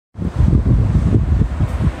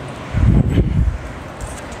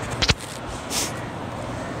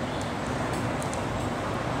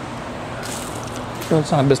to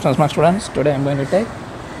some business math students. Today I am going to take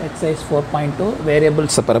exercise 4.2 variable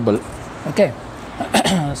separable. Okay.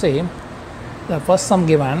 See, the first sum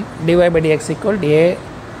given dy by dx equal to a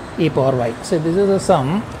e power y. So this is the sum.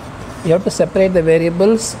 You have to separate the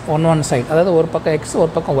variables on one side. That is one pakka x,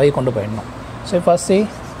 one pakka y kondu poidano. So first see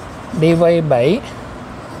dy by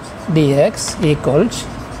dx equals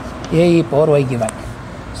a e power y given.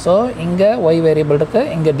 So inga y variable irukku,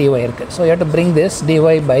 inga dy irukku. So you have to bring this dy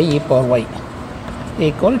by e power y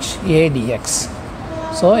equals a dx.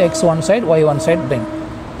 So x one side, y one side bring.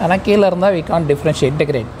 And கீழ இருந்தா we can't differentiate,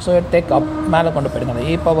 integrate. So you take up மேல கொண்டு போயிடுங்க.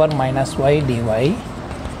 e power minus y dy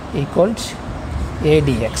equals a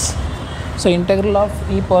dx. So integral of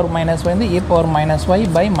e power minus y e power minus y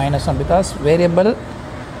by minus 1 because variable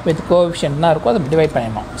with coefficient na irukku adu divide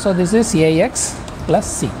பண்ணிடணும். So this is ax plus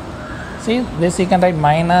c. See this you can write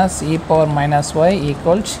minus e power minus y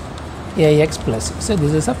equals ax plus c. So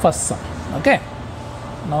this is the first sum. Okay.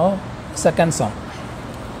 Now second sum.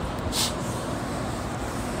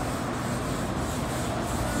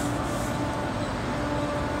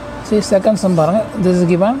 See second sum paranga, this is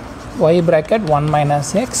given y bracket 1 minus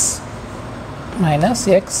x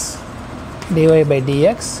dy by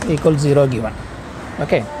dx equals 0 given.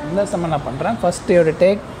 Okay, இந்த sum என்ன பண்றேன், first you have to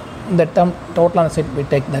take the term total on the side, we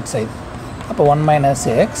take that side. அப்போ 1 minus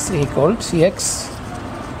x equals x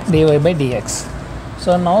dy by dx.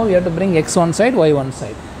 So now you have to bring x one side, y one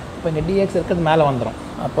side. இப்போ இங்க dx இருக்கிறது மேலே வந்துரும்.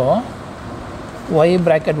 அப்போ y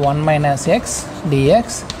bracket 1 minus x dx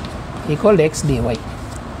equal x dy.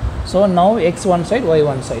 So now x one side, y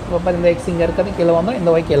one side. இப்போ பாருங்க இந்த x இங்க இருக்குது கீழே வந்தா இந்த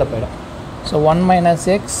y கீழே போய்டும். So 1 minus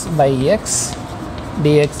x by x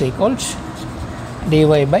dx equals dy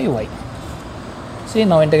by y. See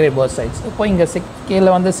now integrate both sides. இப்போ இங்க கீழே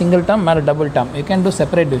வந்து single term மேலே double term. You can do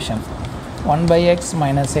separate division. 1 by x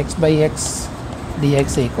minus x by x dx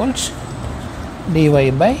equals dy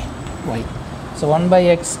by y. So 1 by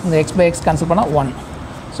x, இந்த x by x cancel பண்ணா 1.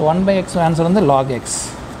 So 1 by x answer வந்து log x.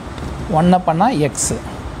 1 பண்ணா x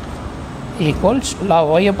equals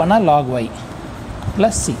y பண்ணா log y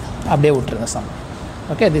plus c. அப்படியே விட்டுருங்க sum.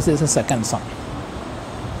 Okay, this is the second sum.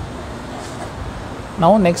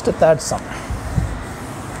 Now next third sum.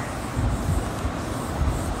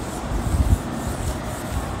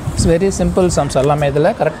 It's very simple sums. எல்லாமே இதில்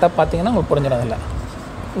கரெக்டாக பார்த்தீங்கன்னா உங்களுக்கு புரிஞ்சிடும். இதில்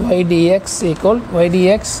y dx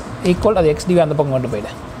equal அது x dy அந்த பக்கம் கொண்டு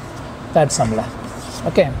போயிடு third sumல.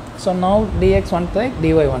 Okay, so now dx one side,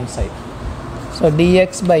 dy one side. So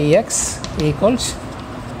dx by x equals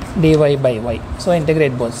dy by y. So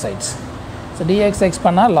integrate both sides. So dx x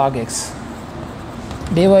பண்ணா log x,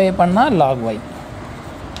 dy பண்ணா log y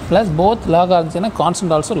plus both log ஆச்சுன்னா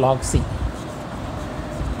constant also log c.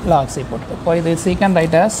 Log c போட்டு இப்போ இது c can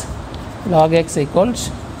write as log x equals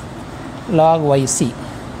log yc.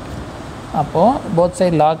 அப்போ both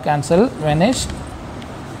side log cancel vanish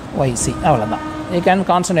yc அவ்வளவுதான். You can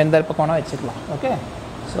constant எந்த பக்கம் வேணா வச்சுக்கலாம். Okay,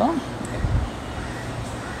 so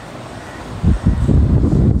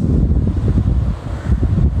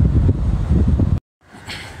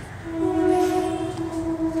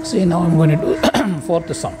see now I'm going to do fourth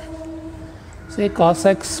sum. Say cos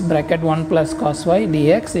x bracket 1 plus cos y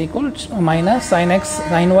dx equals minus sin x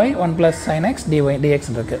sin y 1 plus sin x dy dx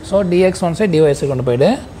இருக்கு. So dx one side, dy கொண்டு போயிடு.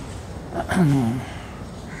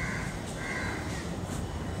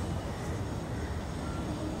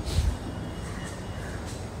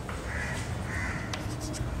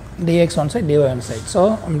 dx one side, dy one side. So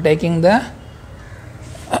I'm taking the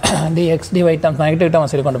dx dy terms negative term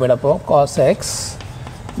சரி கொண்டு போயிடு. அப்போ cos x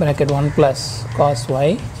bracket 1 plus cos y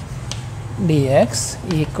dx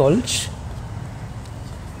equals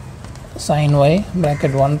sin y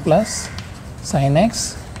bracket 1 plus sin x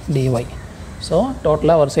dy. So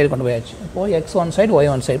total ஒரு side கொண்டு போயாச்சு. இப்போ x one side, y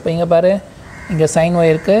one side. இப்போ இங்க பாரு, இங்க sin y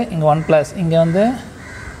இருக்கு, இங்க 1 plus, இங்க வந்து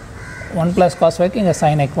 1 plus cos y இங்க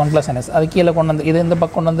sin x 1 plus sin x. அது கீழே கொண்டு வந்து இது இந்த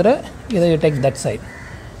பக்கம் கொண்டு வந்துரு, இதை you take that side.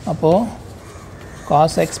 அப்போ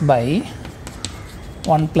cos x by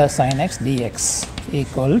 1 plus sin x dx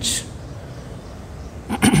equals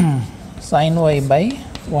sin y by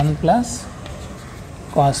 1 plus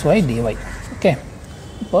cos y dy. Okay,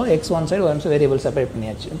 இப்போ x one side, y one side variable separate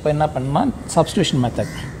பண்ணியாச்சு. இப்போ என்ன பண்ணலாம், substitution method.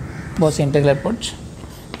 both integral put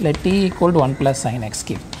let t equal to 1 plus sin x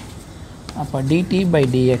keep. அப்போ dt by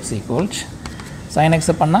dx equals sin x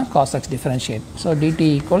பண்ணா cos x differentiate. So dt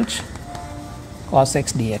equals cos x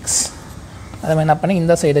dx. அதே மாதிரி என்ன பண்ணி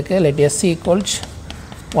இந்த சைடுக்கு let s equals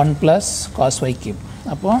 1 plus cos y cube.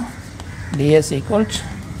 அப்போ ds equals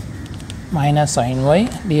minus sin y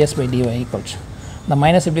ds by dy equals the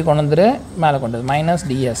minus இப்படி கொண்டு வந்துரு மேலே கொண்டு minus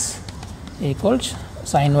ds equals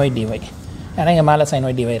sin y dy. ஏன்னா இங்கே மேலே sin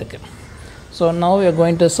y dy இருக்குது. So now we are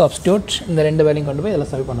going to substitute இந்த ரெண்டு வேல்யூ கொண்டு போய் இதல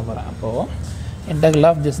சப்ஸ்டிட் பண்ண போறேன். அப்போ integral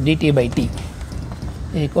of this dt by t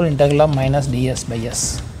equal integral of minus ds by s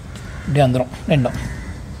இப்படி வந்துரும் ரெண்டும்.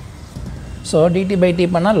 So dt by t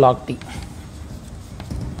பண்ணா log t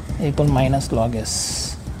equal minus log s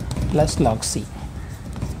plus log c.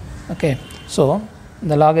 Okay, so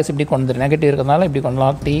the log s இப்படி கொண்டு வந்துரு negative இருக்கறதால இப்படி கொண்டு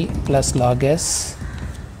log t plus log s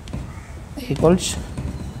equals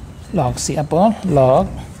log c. அப்போ log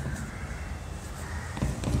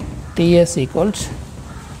ts equals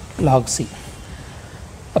log c.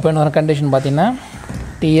 அப்போ இன்னொரு condition பார்த்தீங்கன்னா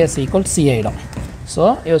ts equals c ஆயிடும். So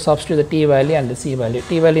you substitute the t value and the c value.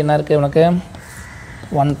 t value என்ன இருக்கு உனக்கு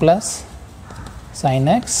 1 plus sin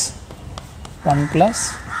x 1 plus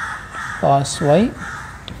cos y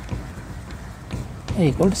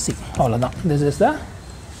equal c. அவ்வளவுதான். This is the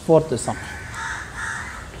fourth sum.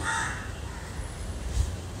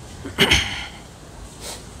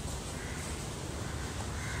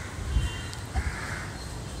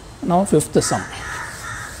 Now fifth sum.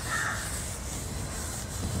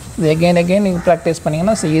 Again you practice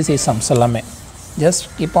பண்ணீங்கன்னா easy sums எல்லாமே. Just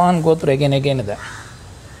keep on go through again இது.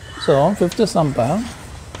 So fifth sum pa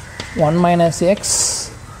 1 minus x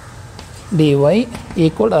dy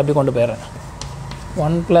equal அப்படி கொண்டு போறேன்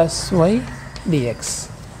 1 plus y dx.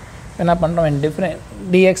 என்ன பண்றோம் in different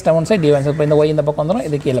dx down side dy. இப்போ இந்த y இந்த பக்கம் வந்துரும்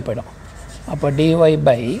இது கீழ போய்டும். அப்போ dy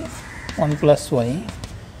by 1 plus y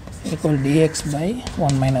equal dx by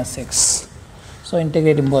 1 minus x. So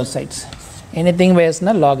integrating both sides. Anything by s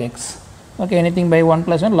na log x. Okay, anything by 1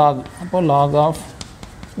 plus 1 log. Appo log of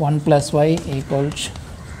 1 plus y equals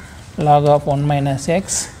log of 1 minus x.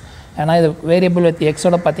 And the variable with x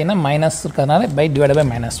oda pathina minus irukadanaala by divided by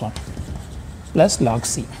minus 1 plus log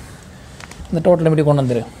c. The total எப்படி கொண்டு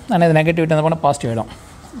வந்துரு. and the negative என்ன பண்ணா positive ஆயிடும்.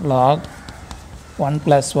 log 1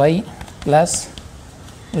 plus y plus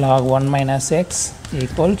log 1 minus x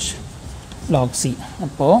equals log c.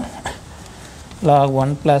 அப்போ log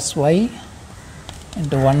 1 plus y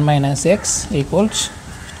into 1 minus x equals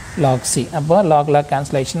log c. அப்போ log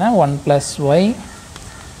cancellation 1 plus y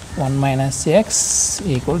 1 minus x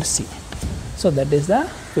equals c. So that is the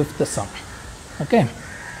fifth sum. Okay.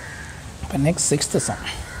 Next sixth sum.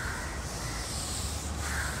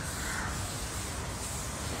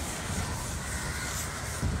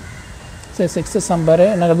 So sixth sum பாரு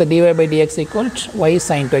என்னது dy by dx equals y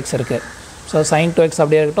sin 2x இருக்கு. So sin 2x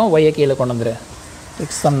அப்படியே இருக்கட்டும் y கீழ கொண்டு வந்துரு.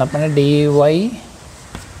 sixth sum என்ன பண்ண dy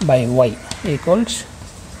by y equals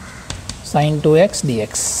sin 2x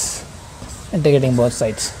dx. Integrating both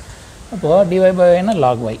sides. அப்போ dy by y என்ன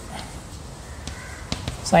log y.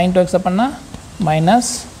 sin 2x பண்ணா minus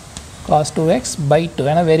cos 2x by 2.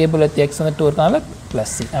 ஏன்னா வேரியபிள் with x வந்து 2 இருக்கனால plus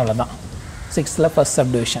c. அவ்வளவுதான். sixthல first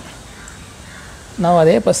subdivision. Now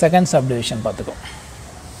அதே இப்போ second subdivision பார்த்துக்கோ.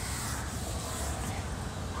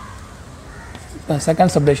 இப்போ second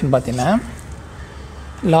subdivision பார்த்தீங்கன்னா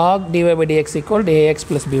log dy by dx equal ax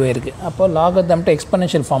plus by இருக்கு. அப்போ logarithm to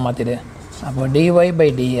exponential form மாத்திடு. அப்போ dy by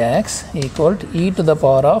dx equal e to the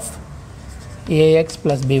power of ax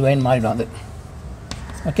plus by ன்னு மாறிடும் அது.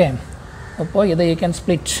 ஓகே. அப்போ இதை you can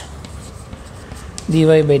split. dy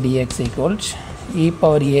by dx equals e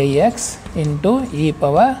power ax into e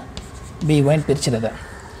power by ன்னு பிரிச்சிடுது.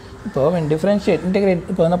 இப்போ when differentiate integrate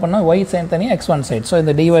இப்போ என்ன பண்ணா y sin தனியா x one side. So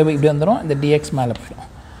இந்த dy இப்படி வந்துரும் இந்த dx மேல போய்டும்.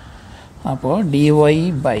 அப்போ dy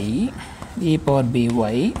by e power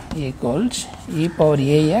by equals e power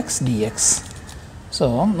ax dx. So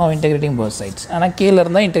now integrating both sides. ஆனா கீழ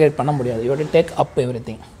இருந்தா integrate பண்ண முடியாது. You have to take up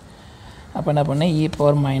everything. அப்ப என்ன பண்ண e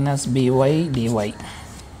power minus by dy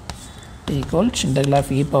equals integral of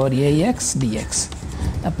e power ax dx.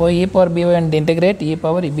 அப்போ e power by and integrate e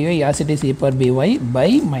power by as it is e power by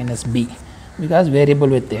by minus b because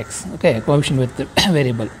variable with x. Okay, coefficient with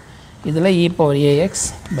variable. இதுல e power ax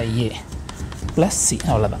by a plus c.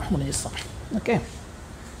 அவ்வளவுதான் முடிஞ்சிடும். Okay.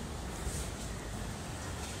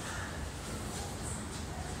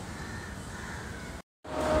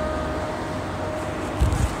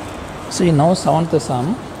 See now seventh sum.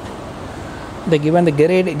 They given the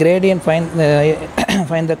gradient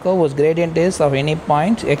find the curve whose gradient is of any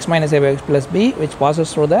point x minus a by x plus b which passes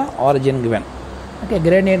through the origin given. Okay,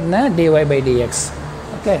 gradient na dy by dx.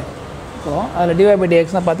 Okay, so dy by dx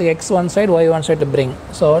na pathik x one side y one side to bring.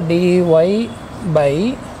 So dy by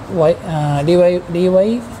y dy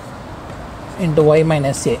into y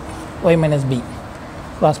minus a y minus b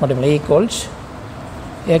cross multiply equals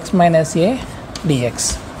x minus a dx.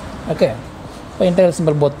 Okay, இப்போ integral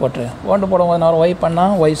symbol both போட்டு 1 போடும்போது நான் y பண்ணா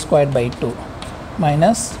y squared by 2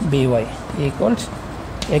 minus by equals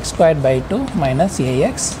x squared by 2 minus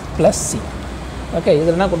ax plus c. Okay, this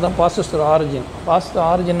is passes through origin. Pass the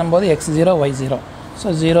origin number x0, y0.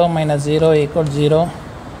 So 0 minus 0 equals 0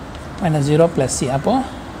 minus 0 plus c. Appo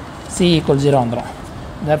c equals 0 andro.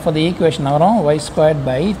 Therefore, the equation around y squared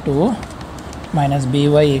by 2 minus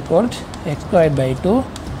by equals x squared by 2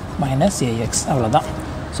 minus ax.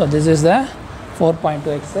 So this is the 4.2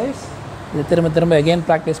 exercise. This again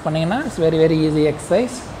practice pannina. It's very easy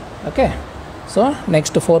exercise. Okay. So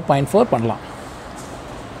next 4.4 pannalam.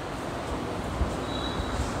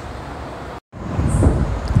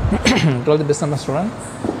 The business student.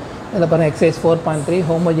 Exercise 4.3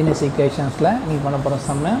 homogeneous equations la nee panna pora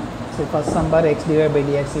sum. So first sum bar x divided by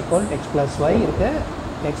dx equal x plus y irukku,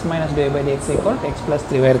 x minus divided by dx equal x plus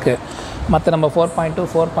 3y irukku. Matta number 4.2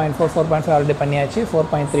 4.4 4.5 already பண்ணியாச்சு.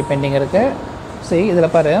 4.3 pending irukku. See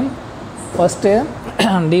idhula paru first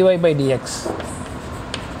dy by dx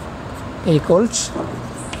equals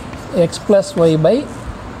x plus y by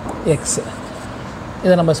x.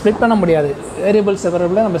 இதை நம்ம split பண்ண முடியாது. Variable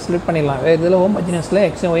செப்பரபிளாக நம்ம split பண்ணிடலாம். இதில் ஹோமோஜினியஸில்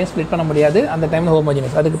X ஒய்யும் split பண்ண முடியாது. அந்த டைமில்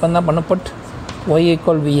ஹோமோஜினியஸ் அதுக்கு இப்போ தான் பண்ண புட் ஒய்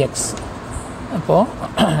ஈக்குவல் விஎக்ஸ்.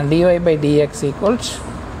 அப்போது dy by dx equals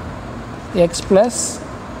X plus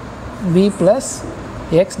we plus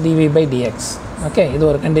X TV by dx. Okay, இது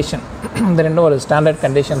ஒரு கண்டிஷன். இந்த ரெண்டும் ஒரு standard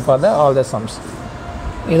condition for the all the sums.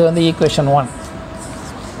 இது வந்து equation 1.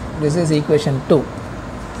 This is equation 2.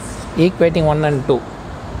 Equating 1 and 2.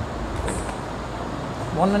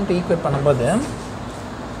 1 and 2 equate பண்ணும்போது,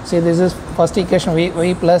 see this is first equation y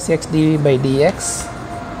plus x dv by dx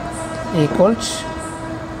equals,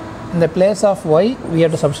 in the place of y we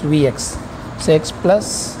have to substitute vx. So x plus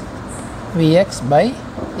vx by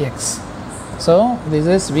x. So this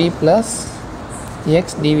is v plus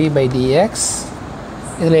x dv by dx.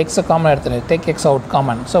 இதில் x common எடுத்துரு, take x out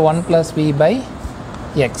common. So 1 plus v by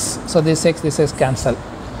x. So this is cancel.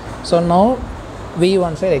 So now v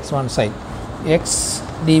one side, x one side. X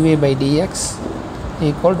dv by dx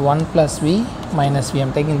equal 1 plus v minus v. I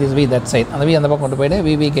am taking this v that side. And the v on the back of the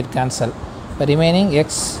v get cancelled. The remaining x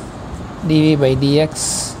dv by dx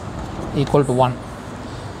equal to 1.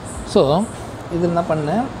 So, this is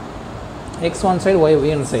x one side, y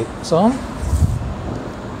one side. So,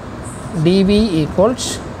 dv equals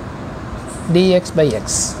dx by x.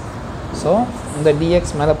 So, the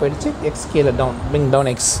dx mala x scale down, bring down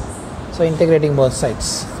x. So, integrating both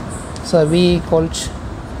sides. So v equals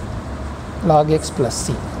log x plus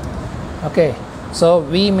c. Okay, so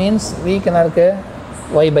v means v can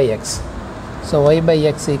y by x. So y by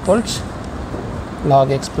x equals log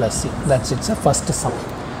x plus c. That's it's a first sum.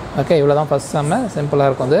 Okay, இவ்வளோ தான் first sum. சிம்பிளாக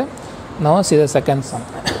இருக்கும். Now see the second sum.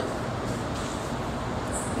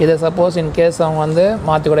 இதை suppose in case அவங்க வந்து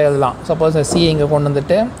மாற்றி கூட எழுதலாம். சப்போஸ் c இங்கே கொண்டு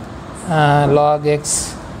வந்துட்டு log x.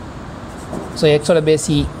 So x ஓட base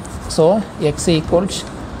e. So x equals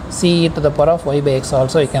c to the power of y by x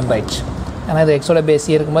also you can write. ஏன்னா இது எக்ஸோட பேஸ்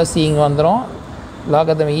சி இருக்கும்போது சி இங்கே வந்துடும்.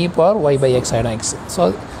 லாகத்தம் e power Y by X ஆகிடும் எக்ஸ். ஸோ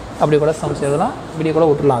அப்படி கூட சம்ஸ் எழுதலாம், இப்படி கூட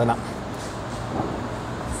விட்டுலாம் அதெல்லாம்.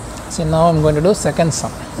 So now I'm going to do second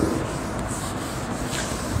sum.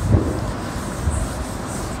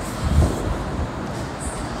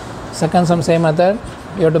 Second sum same method.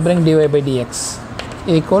 You have to bring dy by dx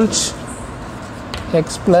equals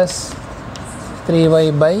x plus 3y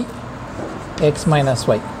by x minus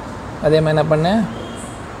y. அதே மாதிரி என்ன பண்ண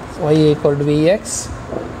y equal to vx,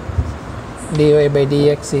 dy by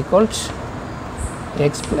dx equals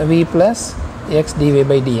v plus x dv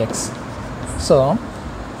by dx. So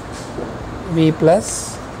v plus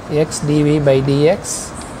x dv by dx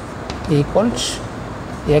equals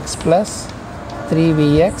x plus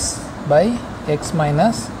 3vx by x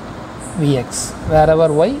minus vx. Wherever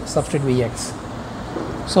y, substitute vx.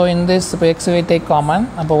 So in this x we take common,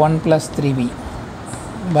 அப்போ 1 plus 3v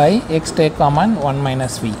by x take common 1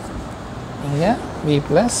 minus v. இங்கே v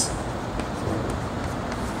plus,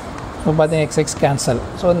 இப்போ பார்த்தீங்கன்னா x cancel.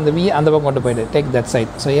 So இந்த v அந்த பக்கம் கொண்டு போய்ட்டு take that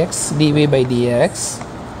side. So x dv by dx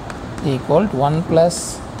equal 1 plus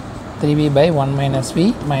 3v by 1 minus v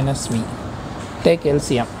minus v. Take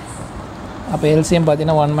LCM. அப்போ LCM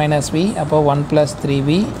பார்த்தீங்கன்னா 1 minus v, அப்போ 1 plus 3v.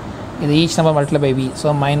 இது each number multiply by v. So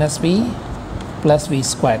minus v plus v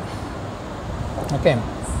squared. Okay.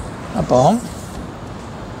 அப்போ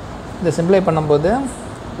இதை சிம்பிளை பண்ணும்போது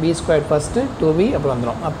v squared first 2v அப்புறம்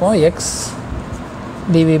வந்துடும். அப்போ x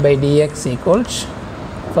dv by dx equals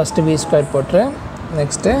first v squared போட்டு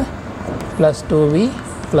next plus 2v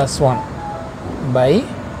plus 1 by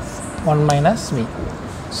 1 minus v.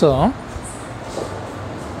 So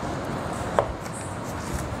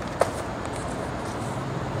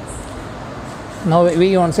now v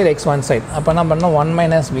one side, x one side. அப்போ என்ன பண்ணோம் 1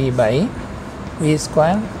 minus v by v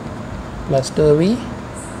square plus 2v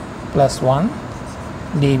plus 1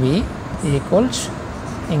 dv equals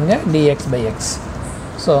inga dx by x.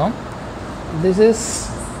 So this is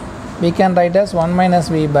we can write as 1 minus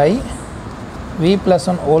v by v plus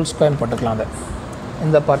 1 whole square போட்டுக்கலாம்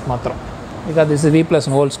இந்த part மாத்திரம், because this is v plus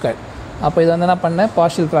 1 whole square. அப்போ இது வந்து என்ன பண்ண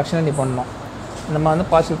partial fraction நீ பண்ணணும். நம்ம வந்து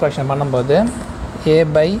partial fraction பண்ணும்போது a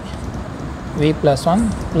by v plus 1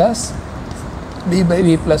 plus b by v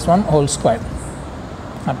plus 1 whole square.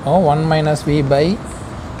 அப்போ 1 minus v by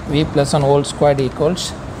v plus 1 whole square equals,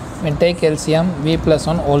 when take LCM v plus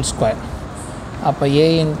 1 whole square. அப்போ a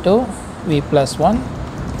into v plus 1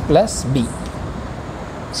 plus b.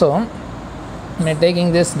 So when taking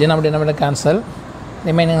this denominator cancel,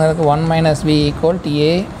 remaining 1 minus v equal to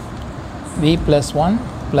a v plus 1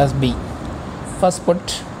 plus b. First put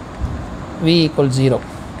v equals 0.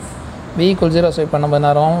 v equals 0, so இப்போ நம்ம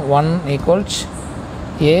பண்ணறோம் 1 equals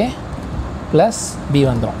a plus b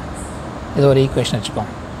வந்துரும். இது ஒரு equation வச்சுக்கோம்.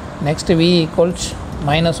 Next v equals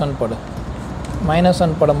 -1 போடு.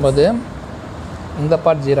 -1 போடும்போது இந்த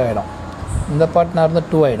part 0 ஆகிடும், இந்த பார்ட் நான் இருந்து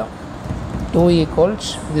 2 ஆகிடும். 2 equals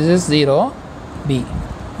this is 0 b.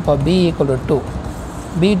 அப்போ b equal to 2.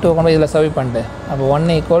 b 2 கொண்டு இதில் சப்ஸ்டிட்யூட் பண்ணிட்டு அப்போ 1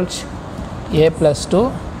 equals a plus 2.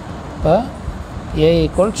 இப்போ a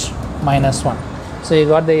equals -1. So you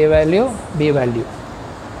got the a value, b value.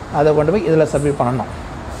 அதை கொண்டு போய் இதில் சப்ஸ்டிட்யூட் பண்ணணும்.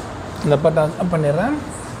 இந்த பார்ட் பண்ணிடுறேன்.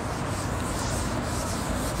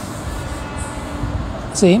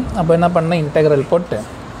 see அப்போ என்ன பண்ண இன்டெக்ரல் போட்டு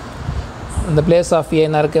இந்த பிளேஸ் ஆஃப் a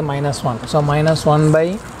என்ன இருக்குது -1. So -1 by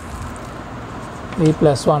v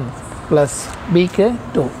plus 1 plus b க்கு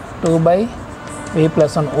 2 by v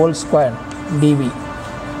plus 1 whole square dv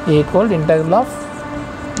equal integral of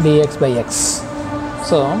dx by x.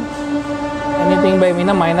 So anything by v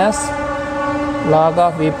na minus log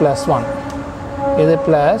of v plus 1, இது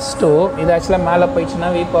plus 2, இது ஆக்சுவலாக மேலே போயிடுச்சுன்னா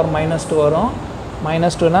v power -2 வரும்.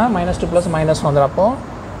 -2 னா -2 plus -1 வந்துடும். அப்போ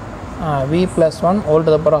v plus 1 whole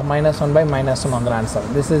to the power of -1 by -1 வந்துடும் answer.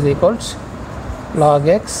 this is equals log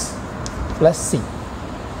x plus c.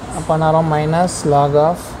 அப்போ நான் minus log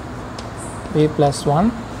of v plus 1,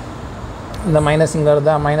 இந்த மைனஸ் இங்கே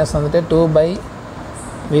வருதா, மைனஸ் வந்துட்டு 2 by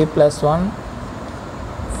v plus 1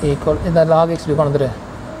 equal, இந்த log x இப்படி கொண்டு வந்துடு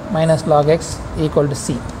minus log x equal to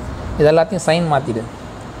c. இது எல்லாத்தையும் சைன் மாற்றிடு,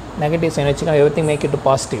 நெகட்டிவ் சைன் வச்சுக்கோ, everything make it to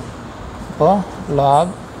positive. அப்போது log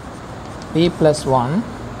v plus 1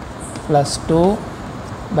 plus 2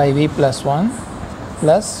 by v plus 1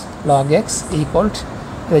 plus log x equal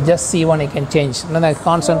to, just c1 you can change. No,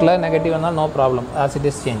 constant la negative na no problem, as it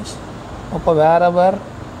is change. Appo wherever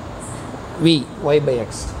v y by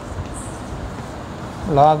x,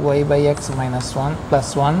 log y by x minus 1 plus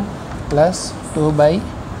 1 plus 2 by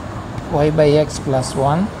y by x plus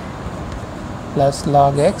 1 plus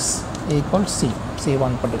log x equal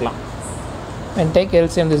c1 particular. When take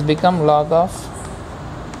LCM, this become log of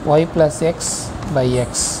y plus x by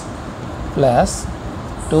x plus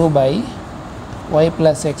 2 by y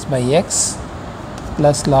plus x by x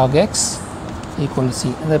plus log x equal to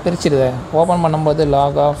c. இந்த பிரிச்சிடுது, open பண்ணும்போது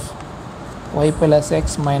log of y plus x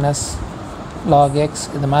minus log x,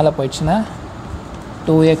 இது மேலே போயிடுச்சுன்னா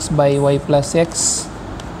 2x by y plus x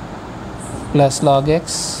plus log x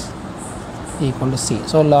equal to c.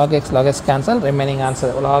 So log x cancel, remaining answer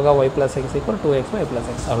log of y plus x equal 2x by y plus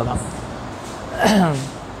x. அவ்வளோதான்.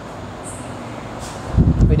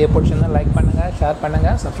 Video பிடிச்சிருந்தா like பண்ணுங்கள், share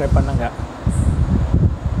பண்ணுங்கள், subscribe பண்ணுங்கள்.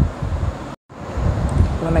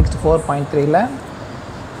 Next 4.3ல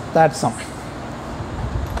third sum.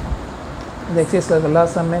 இந்த எக்ஸசைஸில் எல்லா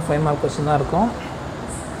சம்மே 5 mark question தான் இருக்கும்.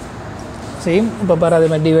 Same இப்போ பாரு, அதே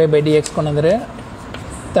மாதிரி dy by dx கொண்டு வந்துரு.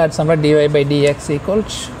 தேர்ட் சம்மில் dy by dx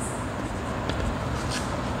ஈக்குவல்ஸ்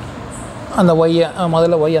அந்த ஒய்யை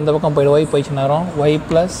முதல்ல ஒய் அந்த பக்கம் போய்டு, ஒய் போயிடுச்சுன்னா வரும் y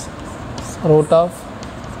plus root of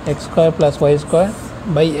X square plus Y square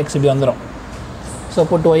by X இப்படி வந்துடும். So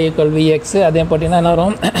put y equal vx, அதே போட்டிங்கன்னா என்ன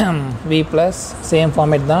வரும் v ப்ளஸ் சேம்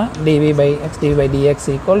ஃபார்மேட் தான் dv by x dv by dx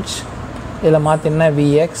equals, இதில் மாற்றினா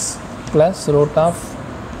vx plus root of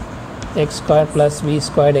X square plus v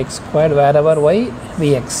square X square wherever y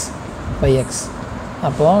vx by x.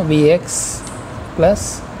 அப்போது vx plus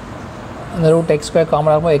இந்த root X square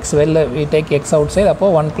காமனாக இருக்கும், X வெளில we take x outside,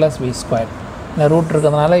 அப்போது 1 plus v square. இந்த root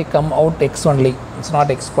இருக்கிறதுனால come out x only, it's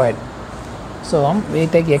not X square. So we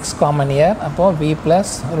take x common here, அப்போது v plus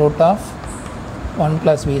root of 1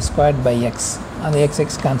 plus v squared by x, and the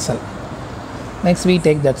x cancel. Next we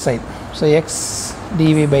take that side, so x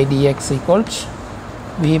dv by dx equals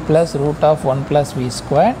v plus root of 1 plus v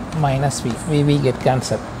squared minus v get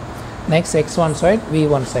cancelled. Next x1 side,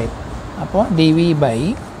 v1 side, அப்போது dv by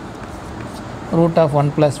root of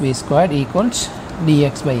 1 plus v squared equals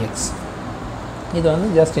dx by x. இது வந்து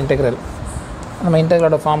just integral. நம்ம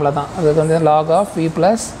இன்டெக்ரலோட formula தான். அதுக்கு வந்து log of v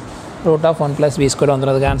plus root of 1 plus v square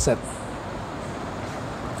வந்துடும் அதுக்கு answer.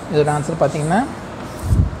 இதோட ஆன்சர் பார்த்தீங்கன்னா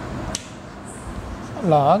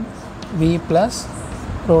log v plus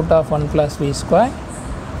root of 1 plus v square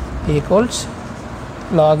equals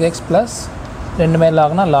log x plus ரெண்டுமே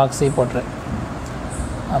லாக்னா log c போட்டுரு.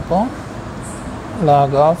 அப்போ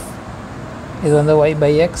log of இது வந்து y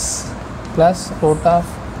by x plus root of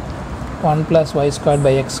 1 plus y squared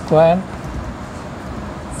by x squared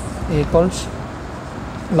equals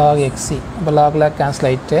log xc. இப்போ logல cancel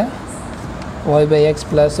ஆயிட்டு y by x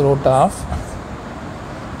plus root of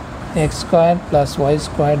x squared plus y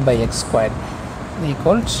squared by x squared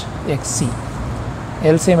equals xc.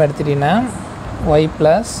 LCM எடுத்துட்டீங்கன்னா y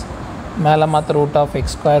plus மேலே மாற்ற root of x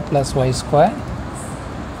squared plus y squared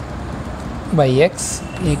by x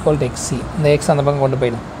equal to xc. இந்த x அந்த பக்கம் கொண்டு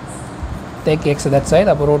போயிடும். Take x that side.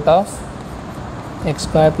 அப்போ root of x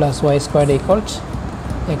squared plus y squared equals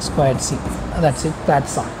x squared c. That's it.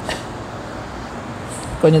 That's sum.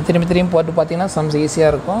 கொஞ்சம் திரும்பி போட்டு பார்த்தீங்கன்னா சம்ஸ்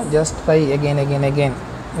ஈஸியாக இருக்கும். ஜஸ்ட் ட்ரை again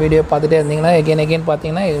வீடியோ பார்த்துட்டே இருந்தீங்கன்னா again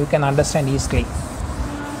பார்த்தீங்கன்னா you can understand easily.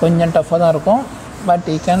 கொஞ்சம் டஃப்பாக தான் இருக்கும், but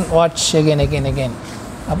you can watch again.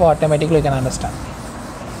 அப்போ automatically you can understand.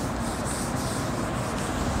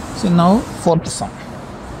 So now fourth sum.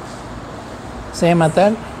 Same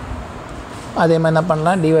method. அதே மாதிரி என்ன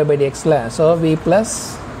பண்ணலாம், dy by dxல. So v plus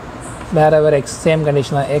wherever x, same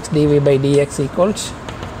condition தான், x dv by dx equals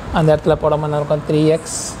அந்த இடத்துல போடாமல் என்ன இருக்கும், 3x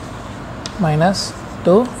minus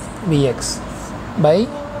 2vx by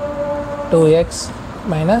 2x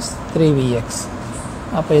minus 3vx.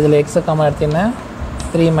 அப்போ இதில் x காமன் எடுத்தீங்கன்னா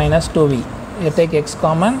 3 minus 2v. You take x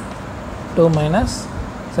common, 2 minus,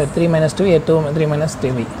 so 3 minus 2, 3 minus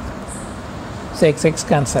 3v. So x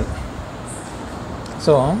cancel.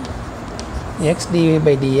 So x dv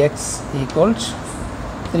by dx equals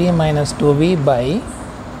 3 minus 2v by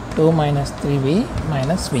 2 minus 3v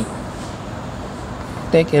minus v.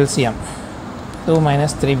 Take LCM, 2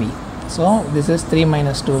 minus 3v. So this is 3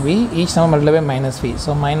 minus 2v, each number multiplied by minus v.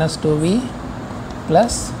 So minus 2v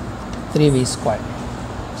plus 3v squared.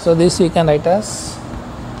 So this we can write as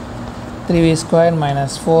 3v squared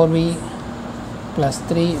minus 4v plus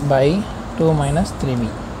 3 by 2 minus 3v.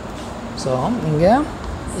 So இங்கே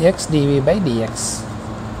x dv by dx.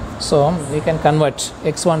 So we can convert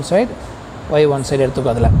x one side, y one side எடுத்துக்கோ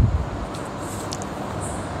அதில்.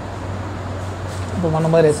 இப்போ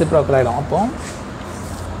பண்ணும்போது reciprocal ஆகிடும். அப்போ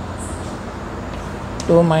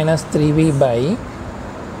 2 minus 3v by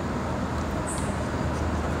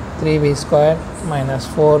 3v squared minus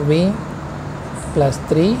 4v plus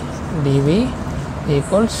 3 dv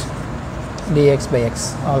equals dx by x.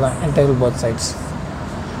 அவ்வளோதான், integral both sides.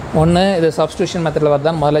 ஒன்று இது substitution மெத்தடில்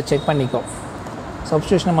வருதான்னு முதல்ல செக் பண்ணிக்கோ.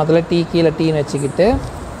 சப்ஸ்டியூஷன் மெத்தடில் t கீழே டீன்னு வச்சுக்கிட்டு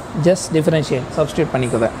ஜஸ்ட் டிஃபரன்ஷியேட், சப்ஸ்டியூட்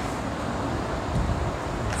பண்ணிக்கோத.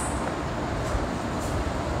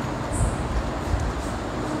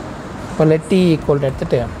 இப்போ let t equal to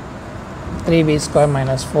எடுத்துட்டு 3v square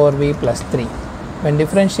minus 4v plus 3. When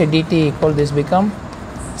differentiate dt equal, this become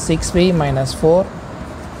 6v minus 4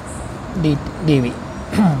 dv.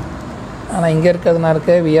 ஆனால் இங்கே இருக்கிறதுனா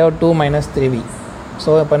இருக்கு we have 2 minus 3v.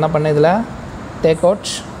 So இப்போ என்ன பண்ண இதில் டேக் அவுட்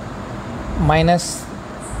minus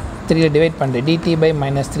 3 டிவைட் பண்ணுறேன், dt by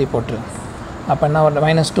minus 3 போட்டுரு. அப்போ என்ன வர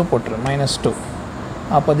minus 2 போட்டுரு, minus 2.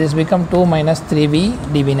 அப்போ this become 2 minus 3v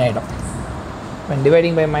dvன்னு ஆகிடும். when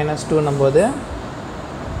dividing by minus 2 நம்போது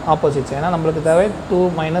opposites, ஏன்னா நம்மளுக்கு தேவை 2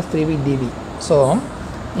 minus 3v dv. ஸோ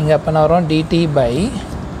இங்கே அப்போ என்ன வரும், dt by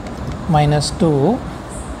minus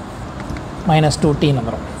 2t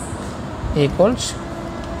வந்துடும் equals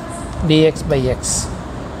dx by x.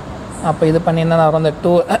 அப்போ இது பண்ணி என்ன வரும், அந்த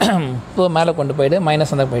 2 மேலே கொண்டு போய்டு,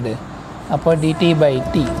 மைனஸ் அந்த போய்டு. அப்போ dt by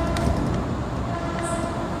t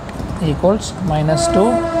equals minus 2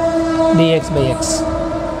 dx by x.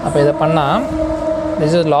 அப்போ இதை பண்ணால்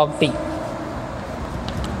this is log t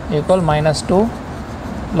equal minus 2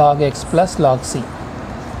 log x plus log c.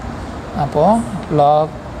 அப்போது log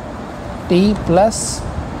t plus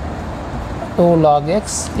 2 log x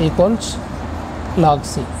equals log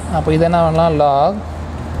c. அப்போ இது என்ன பண்ணலாம், log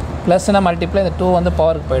ப்ளஸ்னா மல்டிப்ளை, இந்த 2 வந்து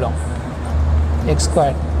பவருக்கு போயிடும், x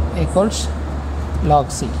squared equals log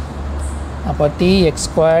c. அப்போ t x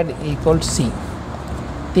squared equals c.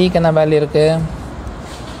 tக்கு என்ன வேல்யூ இருக்குது,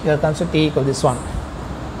 here comes t equal this one,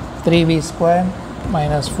 3v squared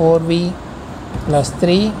minus 4v plus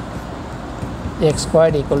 3 x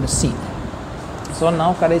squared equal to c. So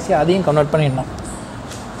நான் கடைசி அதையும் கன்வெர்ட் பண்ணிடணும்.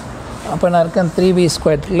 அப்போ நான் இருக்கேன் 3v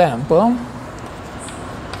ஸ்கொயர்டில், இப்போது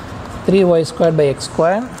 3y squared by x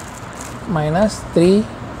squared minus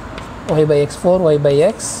 3y by x 4y by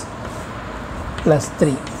x plus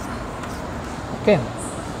 3. okay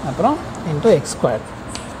அப்புறம் into x squared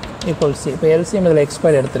equals c. இப்போ LCM இதில் x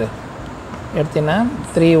squared எடுத்தினா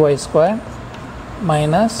 3y squared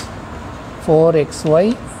minus 4xy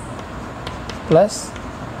plus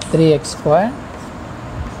 3x squared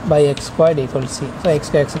by x squared equals c. So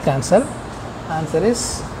x cancel. Answer is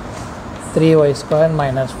 3y squared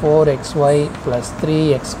minus 4xy plus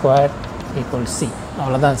 3x squared equals c.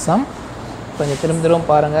 அவ்வளோதான் some. கொஞ்சம் திரும்ப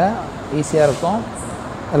பாருங்கள், ஈஸியாக இருக்கும்.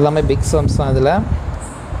 எல்லாமே big sums தான், இதில்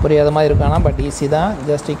புரியாத மாதிரி இருக்கானா பட் ஈஸி தான்.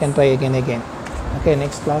 Just you can try again. Okay,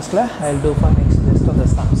 next classல I will do for next rest of the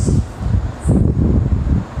sums.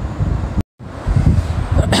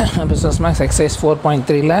 Business Max exercise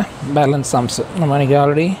 4.3ல balance sums நம்ம இன்னைக்கு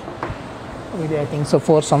already video I think so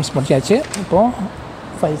 4 sums முடிச்சாச்சு. இப்போது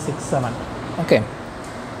 5, 6, 7. ஓகே,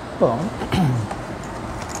 இப்போது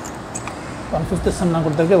 1/5 sum நான்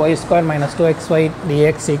கொடுத்துருக்கு. y square minus 2xy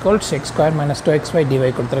dx equals x square minus 2xy dy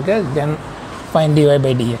கொடுத்துருக்கு. Then find dy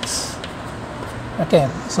by dx. Okay,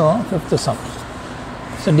 so 5th sum.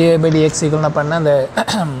 So dy by dx equal நான் பண்ண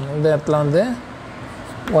இந்த இடத்துல வந்து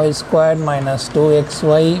y squared minus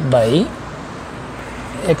 2xy by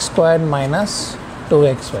x squared minus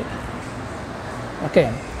 2xy. Okay,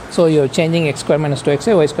 so you're changing x squared minus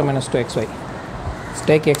 2xy, y squared minus 2xy. Let's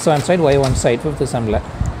take x one side, y one side, 5th sum la.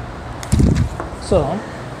 So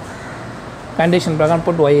condition prakaram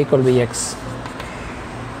put y equal vx.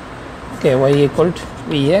 Okay, y equal to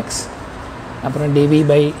vx, appuram dy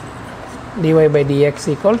by dx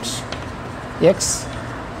equals x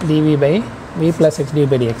dv by v plus x dv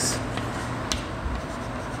by dx.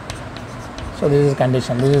 So this is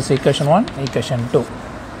condition. This is equation 1, equation 2.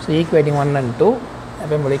 So equating 1 and 2,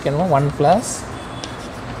 appo we can 1 plus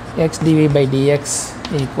x dv by dx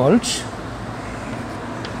equals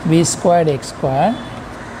v squared x squared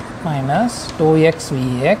minus 2x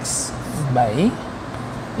vx by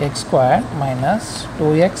x squared minus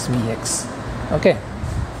 2x vx. Okay,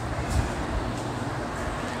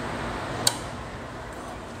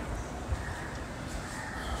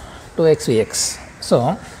 x vx. So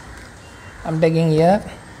I'm taking here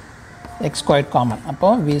x squared common.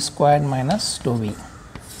 Upon v squared minus 2v.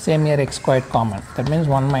 Same here x squared common. That means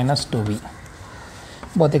 1 minus 2v.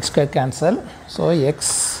 Both x squared cancel. So x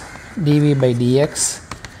dv by dx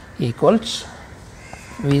equals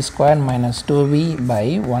v squared minus 2v by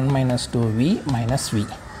 1 minus 2v minus v.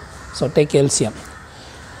 So take LCM.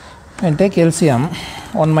 When take LCM,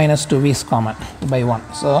 1 minus 2v is common by 1.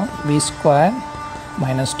 So v squared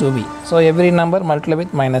minus 2v. So every number multiply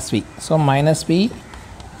with minus v. So minus v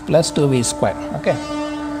plus 2v squared. Okay.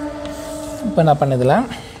 இப்போ நான் பண்ணதில்லை,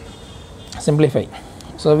 simplify.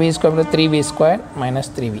 So v squared plus 3v squared minus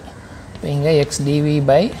 3v. இப்போ இங்கே x dv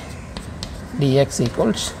by dx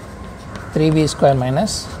equals 3v squared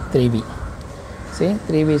minus 3v. See,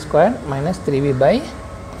 3v squared minus 3v by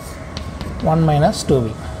 1 minus 2v.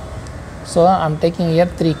 So I'm taking here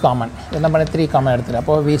 3 common. என்ன பண்ண 3 common எடுத்துக்கிறேன்.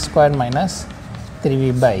 அப்போ v squared minus 3v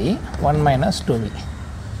by 1 minus 2v.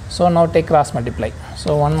 So now take cross multiply. So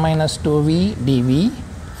 1 minus 2v dv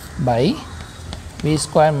by v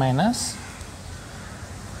square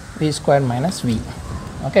minus v.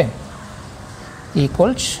 Okay,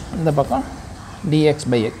 equals இந்த பக்கம் dx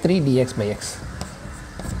by x, 3 dx by x.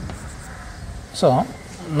 So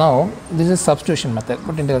now this is substitution method.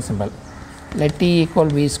 Put integral symbol. Let t equal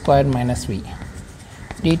v squared minus v.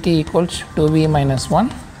 dt equals 2v minus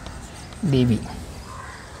 1 dv.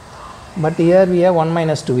 But here we have 1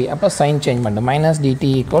 minus 2v. Appa sign change பண்ணு. Minus dt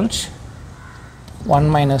equals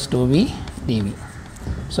 1 minus 2v dv.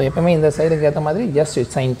 So எப்பவுமே இந்த சைடுக்கு ஏற்ற மாதிரி just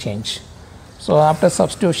sign change. So after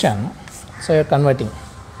substitution, so you are converting.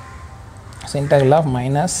 So integral of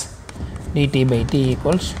minus dt by t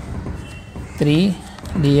equals 3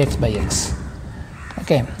 dx by x.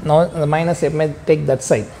 Okay, now the minus எப்பவுமே take that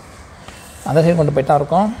side. அந்த side கொண்டு போயிட்டா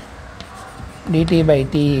இருக்கும். dt by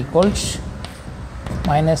t equals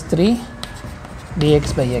minus 3 dx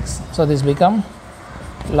by x. So this become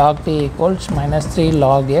log t equals minus 3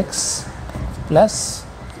 log x plus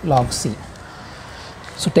log c.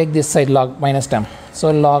 So take this side log minus term. So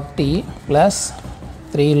log t plus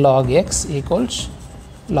 3 log x equals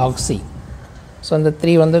log c. So the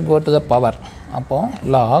 3 வந்து go to the power. அப்போ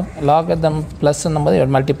log at the plus number you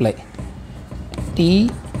multiply. t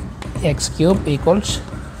x cube equals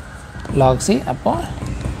log c. அப்போ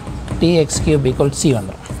tx cube equals c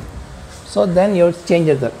வந்துடும். So then you change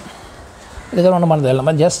it. இதுக்கு ஒன்றும் பண்ணது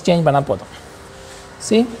இல்லை, just change பண்ணால் போதும்.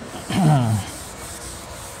 See,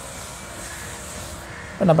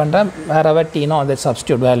 என்ன பண்ணுறேன், wherever t no that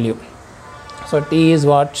substitute value. So t is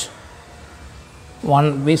what? 1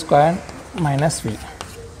 v squared minus v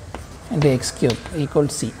into x cube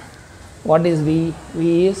equals c. What is v?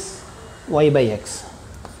 V is y by x.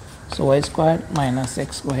 So y squared minus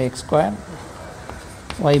x by x squared,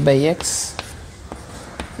 y by x,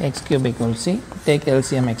 x cube equals c. Take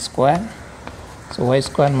LCM x squared. So y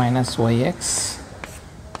squared minus yx,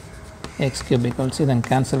 x cube equals c. Then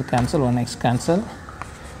cancel, 1x cancel.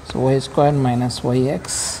 So y squared minus yx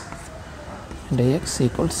dx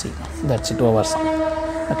equals c. That's it, over sum.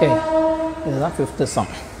 Okay, this is the fifth sum.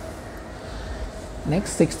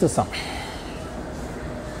 Next, sixth sum.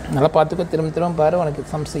 நல்லா பார்த்துக்கோ, திரும்ப பாரு, உனக்கு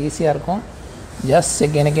sums ஈஸியாக இருக்கும். Just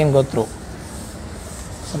again go through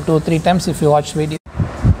some 2-3 times if you watch video.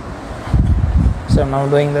 So I'm now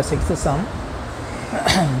doing the sixth sum.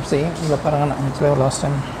 See, இங்கே பாருங்க, actually last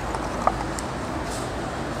time.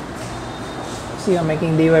 See, I'm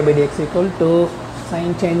making dy by dx equal to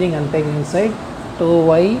sign changing and taking inside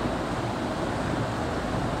 2y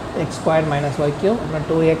x squared minus y cube and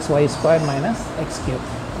 2x y squared minus x cube.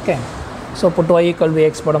 Okay, so put y equal to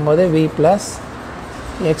x போடும்போது v plus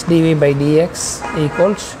x dv by dx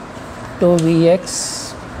equals 2vx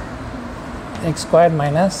x squared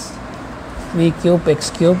minus v cube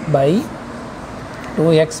x cube by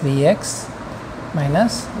 2x vx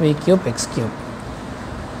minus v cube x cube.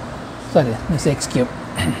 Sorry, this is x cube.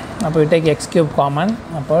 Now we take x cube common,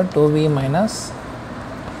 upper 2v minus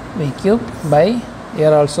v cube by,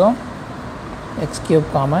 here also x cube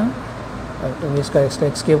common, 2v square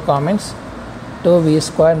x cube commons, 2v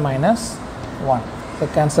square minus 1. So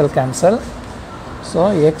cancel. So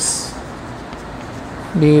x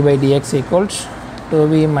dv by dx equals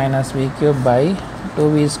 2v minus v cube by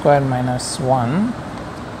 2v square minus 1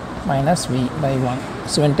 minus v by 1.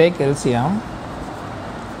 So when take LCM,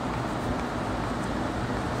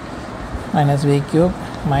 minus v cube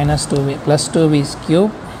minus 2v plus 2v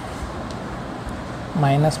cube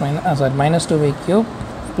minus 2v cube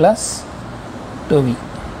plus 2v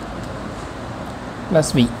plus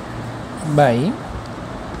v by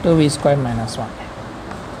 2v square minus 1.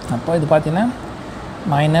 அப்போ இது பார்த்தீங்கன்னா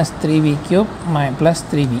minus 3v cube plus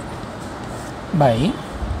 3v by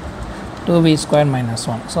 2v square minus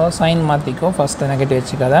 1. So sign மாற்றிக்கோ, first negative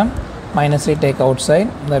வச்சுக்காத, minus 3 take outside,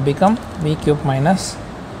 that become v cube minus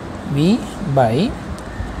v by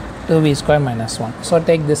 2v square minus 1. So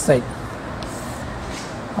take this side.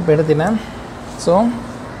 அப்போ எடுத்தினா, so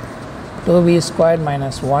 2v square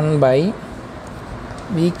minus 1 by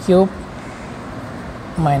v cube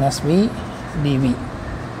minus v dv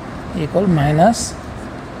equal minus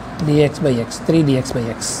dx by x, 3 dx by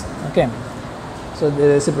x. Okay, so the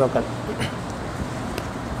reciprocal.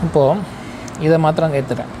 இப்போ இதை மாத்திரம்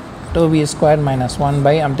கேத்துறேன், 2v square minus 1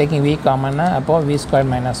 by, I'm taking v common, அப்போ v square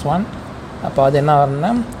minus 1, அப்போ அது என்ன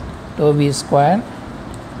வரும்னா 2v square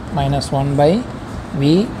minus 1 by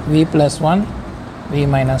v plus 1 v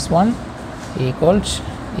minus 1 equals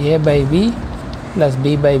a by v plus b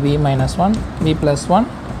by v minus 1 v plus 1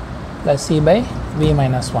 plus c by v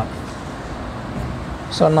minus 1.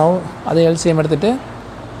 So now அது LCM எடுத்துட்டு,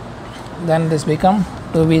 then this become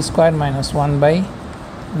 2v square minus 1 by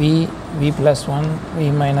v plus 1 v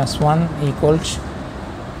minus 1 equals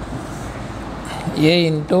a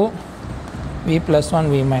into v plus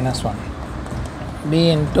 1 v minus 1 b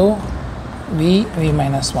into v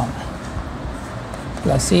minus 1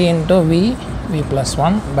 plus c into v plus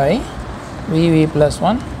 1 by v plus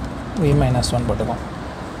 1 v minus 1 போட்டுக்கோம்.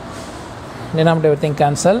 denominator everything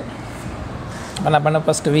cancel. பண்ண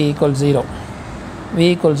first v equals 0, v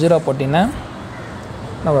equals 0 போட்டினா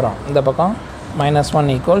என்ன வரும், இந்த பக்கம் minus 1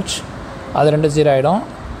 equals, அது ரெண்டு 0 ஆகிடும்,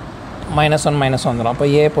 minus 1 வந்துடும். அப்போ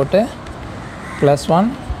a போட்டு plus 1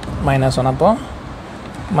 minus 1, அப்போ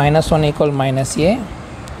minus 1 equal minus a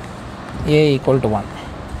equal to 1.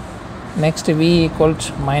 next v equals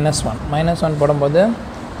minus 1 போடும்போது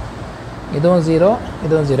இதுவும் 0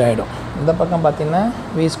 இதுவும் 0 ஆகிடும். இந்த பக்கம் பார்த்தீங்கன்னா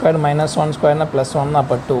v squared minus 1 square plus 1,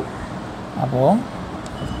 அப்போ 2, அப்போது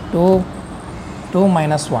 2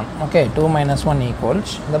 minus 1, okay, 2 minus 1 equals,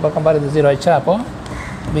 இந்த பக்கம் பாரு இது 0 ஆயிடுச்சா, அப்போ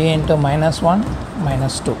v into minus 1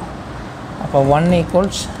 minus 2, அப்போ 1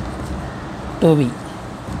 equals 2v,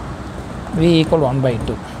 v equal 1 by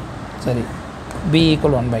 2, sorry, v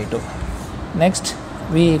equal 1 by 2. next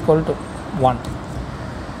v equal to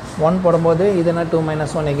 1 போடும்போது இதுனா 2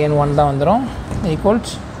 minus 1 again 1 தான் வந்துடும், equals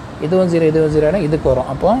இதுவும் 0 இதுவும் 0 ஆகிடும், இதுக்கு வரும்.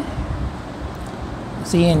 அப்போ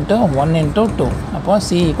c into 1 into 2, அப்போ c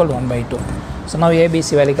equal 1 by 2. ஸோ நான் abc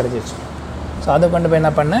வேல்யூ கிடச்சிச்சு. ஸோ அதை கொண்டு போய்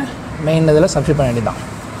என்ன பண்ணேன், மெயின் இதில் சப்ஸ்டிட் பண்ண வேண்டியதான்.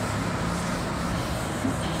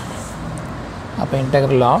 அப்போ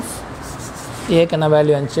இன்டெக்ரல் ஆஃப் ஏக்கு என்ன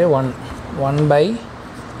வேல்யூ வந்துச்சு, 1 by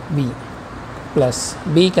b ப்ளஸ்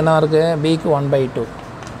பிக்கு என்ன இருக்குது, பிக்கு 1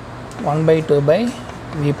 by 2 by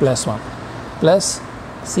v plus 1 plus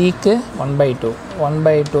c க்கு 1 by 2 1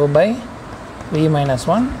 by 2 by v minus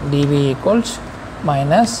 1 dv equals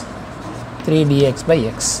minus 3 dx by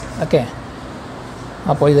x. Okay,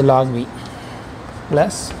 அப்போ இது log v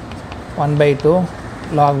plus 1 by 2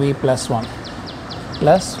 log v plus 1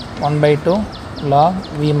 plus 1 by 2 log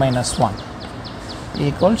v minus 1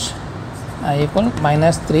 equals equal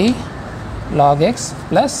minus 3 log x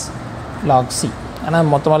plus log c. ஆனால்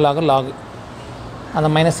மொத்தமாக log அந்த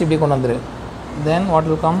minus இப்படி கொண்டு வந்துரு. Then what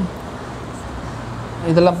will come?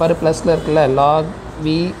 இதெல்லாம் பாரு ப்ளஸில் இருக்குல்ல, log v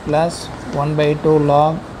plus 1 by 2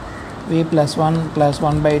 log v plus 1 plus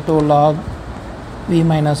 1 by 2 log v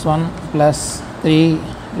minus 1 plus 3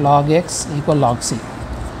 log x equal log c.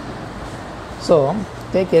 So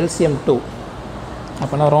take LCM 2.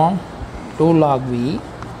 அப்போ என்ன வரும்? 2 log v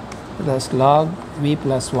plus log v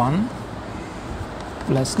plus 1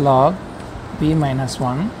 plus log v minus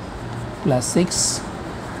 1 plus 6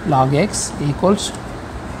 log x equals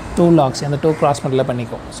 2 logs. அந்த 2 cross multiply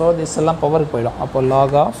பண்ணிக்கும். So this எல்லாம் பவருக்கு போயிடும். அப்போ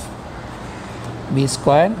log of v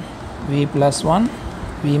squared v plus 1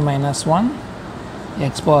 v minus 1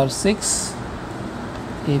 x power 6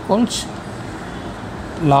 equals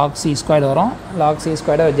log c squared வரும். log c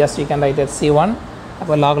squared just we can write it c1.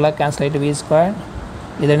 அப்போ logல cancel ஆகிட்டு v squared,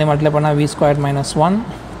 இதை multiply பண்ணால் v squared minus 1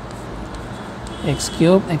 x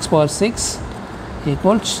cube x power 6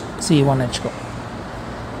 equals c1 வச்சுக்கோ.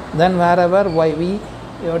 Then wherever yv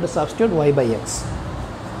you have to substitute y by x.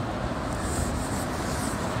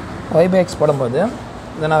 y by x போடும்போது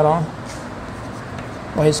இதென்ன வரும்?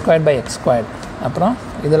 y squared by x squared. அப்புறம்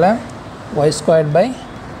இதில் y squared by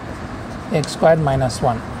x squared minus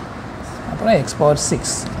 1 அப்புறம் x power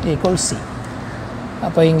 6 equals c.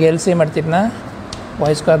 அப்போ இங்கே LCM எடுத்துட்டுனா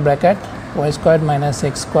y squared bracket y squared minus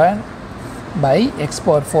x squared by x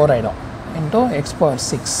power 4 ஆகிடும் into x power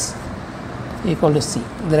 6 equal to c.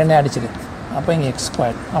 இது ரெண்டே அடிச்சிடு. அப்போ இங்கே x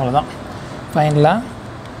squared அவ்வளோதான். ஃபைனலாக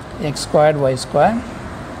x squared y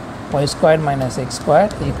squared minus x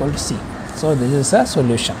squared equal to c. So this is a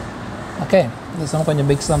solution. Okay, இந்த some கொஞ்சம்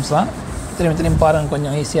big sums தான். திரும்பி பாருங்கள்,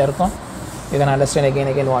 கொஞ்சம் ஈஸியாக இருக்கும். You can understand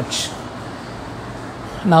again watch.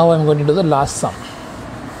 Now I am going to do the last sum.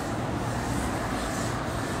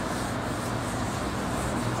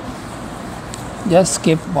 Just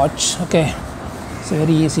skip watch. Okay, it's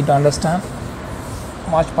very easy to understand.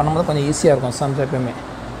 Watch பண்ணும்போது கொஞ்சம் ஈஸியாக இருக்கும் சம்ஸ் எப்பயுமே.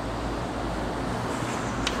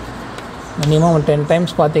 மினிமம் ஒரு 10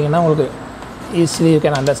 டைம்ஸ் பார்த்தீங்கன்னா உங்களுக்கு easily you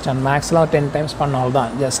can understand. மேக்ஸ்லாம் 10 times பண்ணால்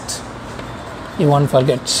தான் just you won't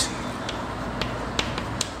forget.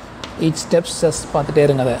 Each steps just பார்த்துட்டே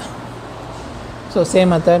இருங்க அதை. So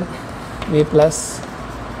same method v plus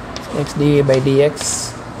x dv by dx.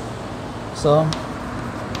 So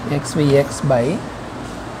xvx by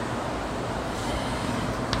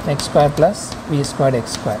x squared plus v squared x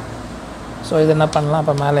squared. So இது என்ன பண்ணலாம்?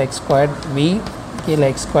 அப்போ மேலே x squared v, கீழே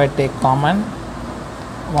x squared take common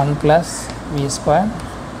 1 plus v squared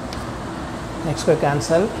x squared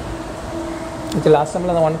cancel. இது last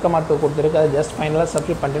டைமில் அந்த 1,2 கொடுத்துருக்கு. அது ஜஸ்ட் ஃபைனலாக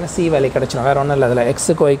சப்ஸ்டியூட் பண்ணிட்டீங்கன்னா சி வேல்யூ கிடச்சிடும். வேறு ஒன்றும் இல்லை. அதில்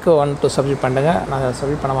எக்ஸுக்கு ஒய்க்கு 1 2 சப்ஸ்டியூட் பண்ணுங்க. நான் அதை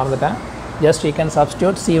சப்ஸ்டியூட் பண்ண மறந்துட்டேன். Just you can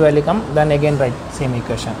substitute C value come, then again right same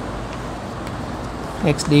equation.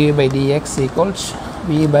 x dv by dx equals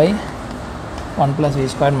v by 1 plus v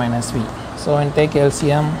squared minus v. So when take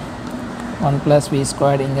LCM 1 plus v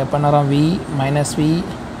squared, இங்கே பண்ணுறோம் v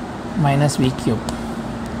minus v cube,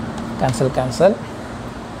 cancel.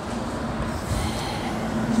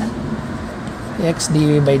 x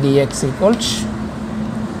dv by dx equals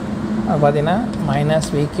பார்த்தீங்கன்னா minus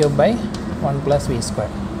v cube by 1 plus v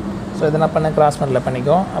squared. So இதை நான் பண்ண cross multiply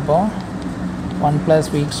பண்ணிக்கோ. அப்போது 1 plus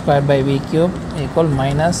v squared by v cube equal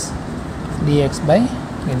minus dx by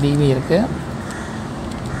dv இருக்குது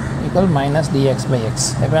equal minus dx by x.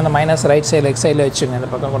 எப்போ அந்த minus right சைடில் எக்ஸ் சைடில் வச்சுங்க, இந்த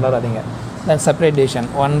பக்கம் கொண்டு வராதிங்க. தென் separate division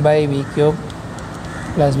 1 by v cube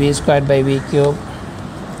plus v squared by v cube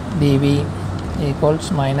dv equals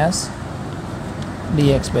minus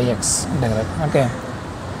dx by x integral. Okay,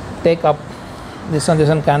 take up this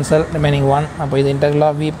one cancel, remaining 1. அப்போ இது integral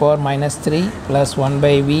of v power minus 3 plus 1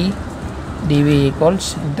 by v dv equals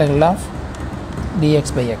integral of dx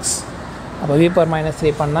by x. அப்போ v power minus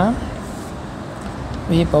 3 பண்ணால்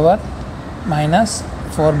v power minus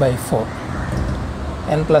 4 by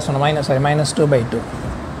 4 n plus 1 minus 2 by 2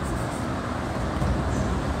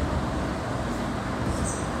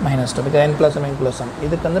 minus 2 because n plus 1 plus 1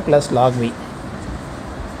 இதுக்கு வந்து plus log v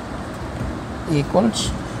equals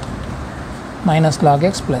minus log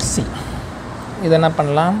x plus c. இது என்ன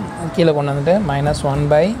பண்ணலாம்? கீழே கொண்டு வந்துட்டு minus 1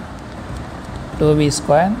 by 2v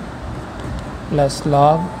square plus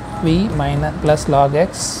log v minus plus log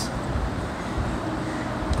x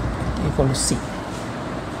equal to c.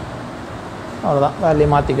 அவ்வளோதான் value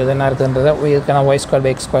மாற்றிக்கிறது என்ன இருக்குன்றது இதுக்கான ஒய் ஸ்கொயர்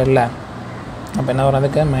பை எக்ஸ் ஸ்கொயரில் அப்போ என்ன வரும்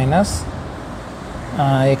அதுக்கு minus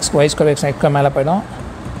X Y square X x square மேலே போய்டும்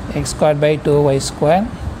X square by 2y square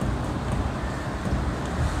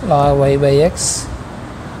log y by x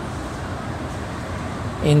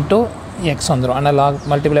into x வந்துடும் ஆனால் log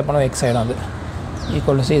மல்டிப்ளை பண்ணுவோம் x ஆகிடும் அது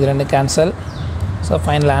ஈக்குவல் டு இது ரெண்டு cancel so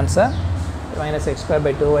final answer minus X square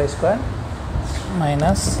by 2y square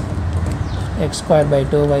minus X square by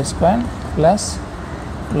 2y square plus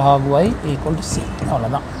log y equal to c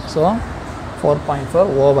அவ்வளோதான் so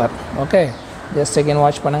 4.4 over okay just second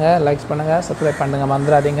watch பண்ணுங்கள் likes பண்ணுங்கள் subscribe பண்ணுங்கள்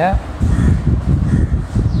மறந்துடாதீங்க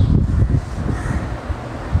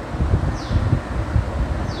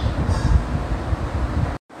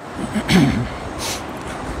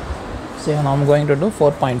So now I'm going to do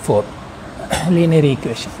 4.4 linear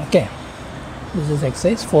equation. Okay, this is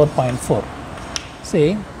exercise 4.4. See,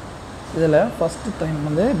 this is first time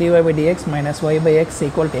dy by dx minus y by x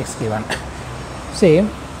equal to x given. See,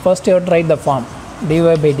 first you have to write the form dy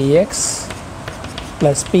by dx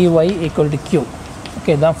plus py equal to q.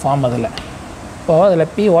 Okay, the form adala. So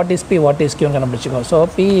p what is p what is q nu kandupidichukko. So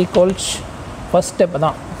p equals first step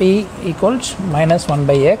da p equals minus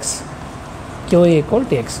 1 by x q equal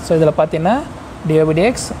to x. So இதில் பார்த்தீங்கன்னா dy by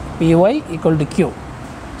dx py equal to q.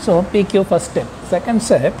 So pq first step. Second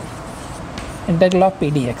step integral of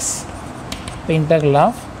p dx. Integral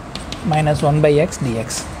of minus 1 by x dx.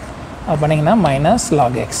 அப்போ பண்ணிங்கன்னா minus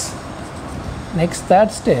log x. Next third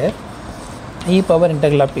step e power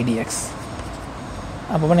integral of p dx.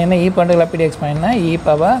 அப்போ பண்ணிங்கன்னா e power integral of p dx பண்ணிங்கன்னா e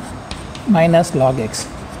power minus log x.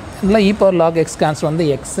 இதில் e power log x cancel வந்து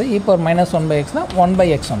x, e power minus 1 by x னா 1 by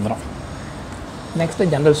x வந்துடும். Next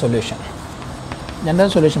general solution. General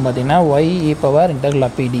solution பார்த்தீங்கன்னா y e power integral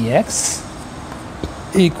of p dx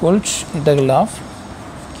equals integral of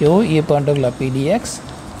q e power integral of p dx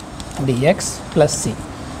dx plus c.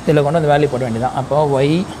 இதில் கொண்டு வந்து value போட வேண்டியதான். அப்போ y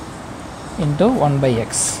into 1 by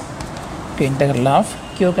x integral of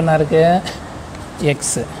q என்ன இருக்குது x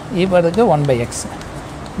e powerக்கு 1 by x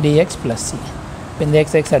dx plus c. இப்போ இந்த x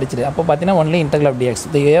x அடிச்சிடு அப்போ பார்த்தீங்கன்னா only integral of dx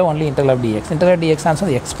the only integral of dx integral of dx answer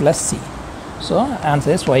x plus c. So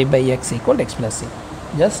answer is y by x equal to x plus c.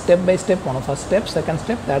 Just step by step one first step second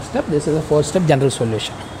step third step this is a 4 step general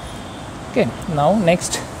solution. Okay, now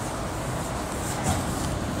next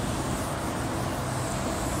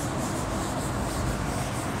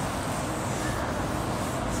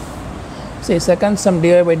see second sum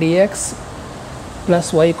dy by dx plus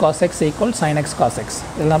y cos x equals sin x cos x.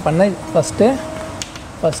 இதெல்லாம் பண்ண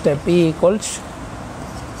first step p equals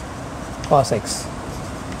cos x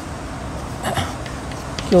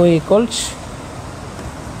q equals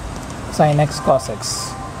sin x cos x.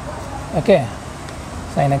 Okay,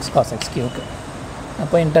 sin x cos x q.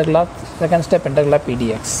 அப்போ integral of second step integral of p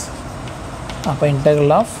dx. அப்போ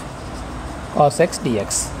integral of cos x dx.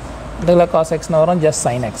 integral of cos x னா வரும் just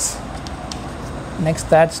sin x. Next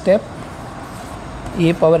third step e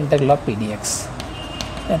power integral of p dx.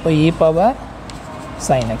 அப்போ e power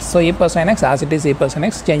sin x. So e power sin x as it is e power sin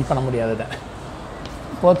x change பண்ண முடியாது.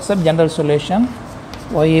 Fourth step general solution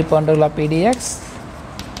y e power integral of p dx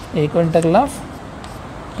equal integral of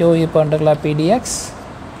q e power integral of p dx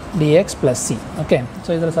dx plus c. Okay, so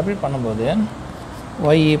இதில் substitute பண்ணும்போது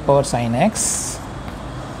y e power sin x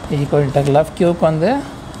equal integral of q க்கு வந்து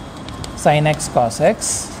sin x cos x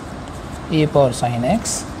e power sin x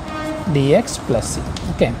dx plus c.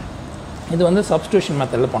 Okay, இது வந்து substitution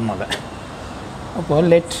மெத்தடில் பண்ணோம். அப்போது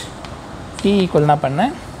let t equal என்ன பண்ண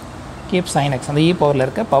keep sin x அந்த e பவரில்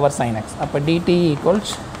இருக்க பவர் sin x அப்போ dt equals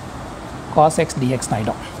cos x dx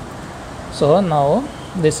ஆகிடும். So now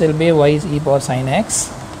this will be y e power sin x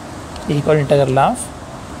equal integral of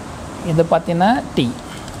இது பார்த்தீங்கன்னா t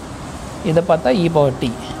இதை பார்த்தா e power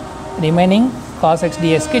t remaining cos x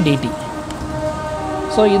dx க்கு dt.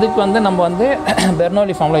 ஸோ இதுக்கு வந்து நம்ம வந்து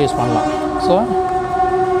பெர்னோலி ஃபார்மில் யூஸ் பண்ணலாம். So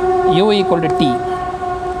u equal to t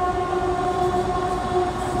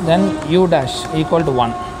then u dash equal to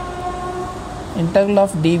 1 integral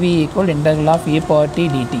of dv equal integral of e power t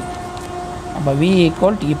dt. அப்போ v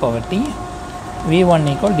equal to e power t v1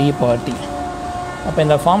 equal to e power t. அப்போ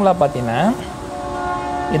இந்த formula பார்த்தீங்கன்னா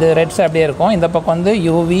இது red side அப்படியே இருக்கும். இந்த பக்கம் வந்து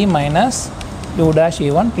uv minus u dash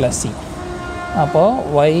e1 plus c. அப்போது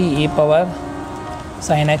y e power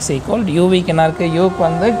sin x equal uv க்கு என்ன இருக்குது u க்கு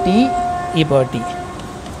வந்து t e power t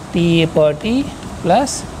t e power t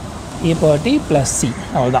plus e power t plus c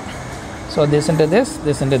அவ்வளோதான். So this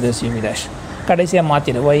into this uv dash கடைசியாக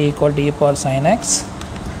மாற்றிடு y equal to e power sin x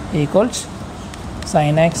equals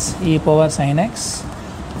sin x e power sin x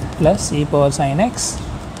plus e power sin x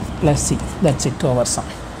plus c. That's it over sum.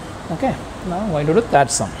 Okay, now why to do third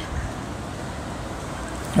sum.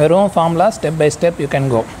 வெறும் formula step by step you can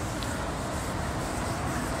go.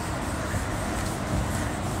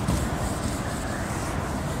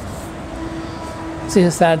 See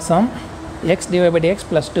this add sum x divided by dx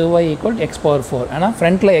plus 2y equal to x power 4. ஆனால்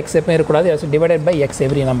ஃப்ரண்ட்டில் x எப்போ இருக்கக்கூடாது, அது divided by x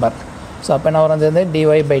every number. So அப்போ என்ன வரும், dy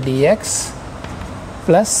by dx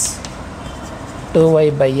plus 2y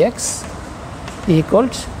by x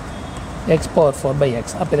equals x power 4 by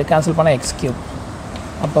x. அப்போ இதை கேன்சல் பண்ணால் x cube.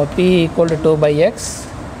 அப்போ p equal to 2 by x,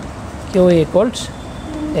 q equals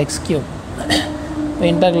x cube.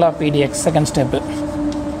 integral of p dx second step.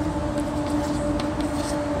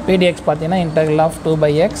 p dx பார்த்தீங்கன்னா integral of 2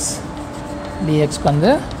 by x dx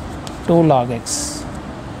வந்து 2 log x.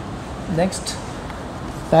 next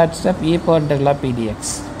third step e power integral of p dx.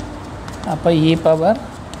 அப்போ e power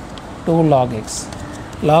 2 log x.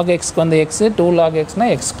 log x வந்து x, 2 log x னா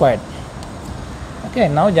x squared. okay,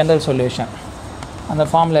 now general solution. அந்த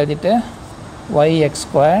formula எழுதிட்டு y x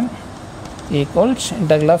squared equals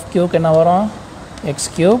integral of q என்ன வரும், x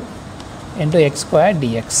cube into x squared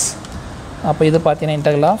dx. அப்போ இது பார்த்தீங்கன்னா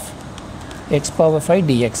integral of x power 5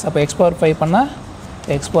 dx. அப்போ x power 5 பண்ணால்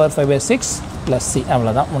x power 5 by 6 plus c.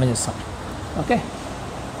 அவ்வளோதான், முடிஞ்சிச்சு. Okay,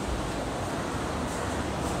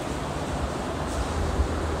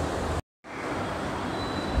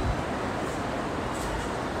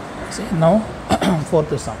 see now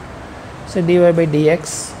fourth sum. So dy by dx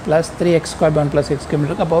plus 3x squared by 1 plus x cube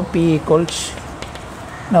இருக்கு. அப்போ p equals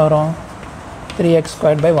என்ன வரும், 3x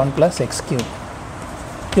squared by 1 plus x cube.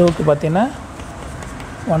 q பார்த்தீங்கன்னா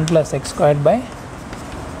 1 plus x squared by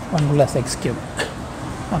 1 plus x cube.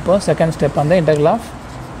 அப்போ second step வந்து integral of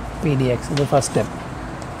p dx. இது first step.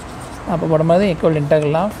 அப்போ போடும்போது equal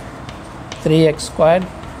integral of 3x squared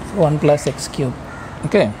 1 plus x cube.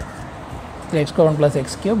 Okay, 3x squared 1 plus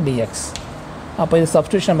x cube dx. அப்போ இது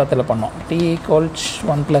substitution மெத்தடில் பண்ணோம். t equals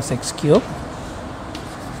 1 plus x cube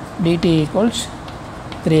dt equals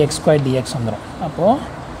 3x squared dx வந்துடும். அப்போது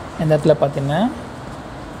இந்த இடத்துல பார்த்தீங்கன்னா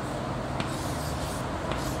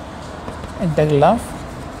integral of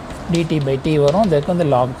dt by t வரும், இதுக்கு வந்து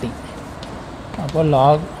log t. அப்போ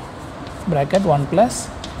log bracket 1 plus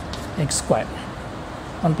x squared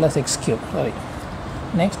 1 plus x cube, sorry.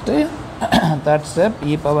 next third step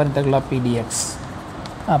e power integral of p dx.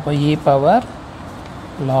 அப்போ e power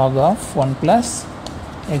log of 1 plus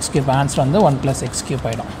x cube, answer வந்து 1 plus x cube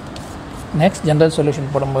ஆகிடும். next general solution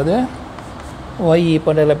போடும்போது y e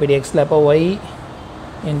power integral of p dx. அப்போ y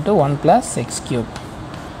into 1 plus x cube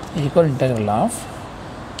equal integral of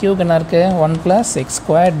q என்ன இருக்கு, 1 plus x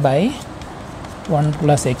squared by 1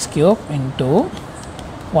 plus x cube into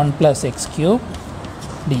 1 plus x cube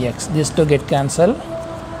dx. this to get cancel,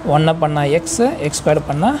 1 பண்ணா x, x squared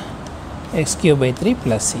பண்ணா x cube by 3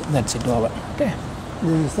 plus c. that's it, over. okay,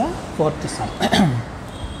 this is the fourth sum.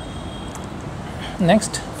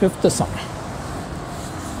 next fifth sum.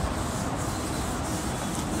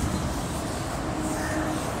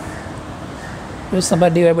 use number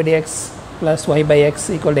dy by dx plus y by x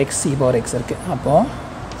equal to x e power x இருக்கு. அப்போ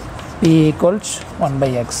p equals 1 by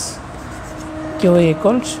x, q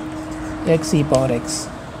equals x e power x.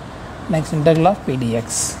 next integral of p dx.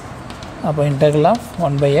 அப்போ integral of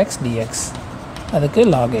 1 by x dx, அதுக்கு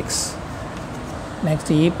log x. next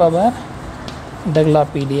e power integral of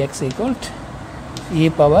p dx equal to e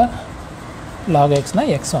power log x னா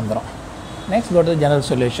x வந்துடும். next go to the general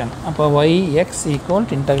solution. அப்போ y x equal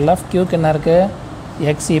to integral of q என்ன இருக்கு,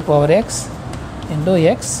 x e power x into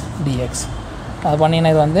x dx. அது பண்ணினா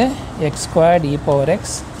இது வந்து x squared e power x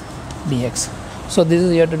dx. so this is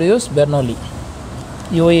you have to use Bernoulli.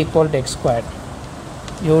 u equal to x squared,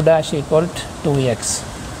 u dash equal to 2x,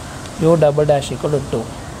 u double dash equal to 2.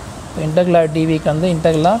 integral of dv க்கு வந்து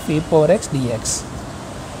integral of e power x dx.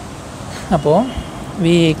 அப்போ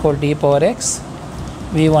v equal to e power x,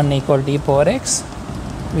 v1 equal to e power x,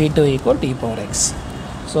 v2 equal to e power x.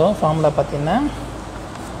 so formula பார்த்தீங்கன்னா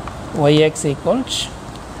yx equals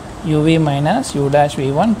uv minus u dash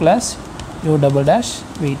v1 plus u double dash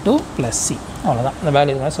v2 plus c. அவ்வளோதான், இந்த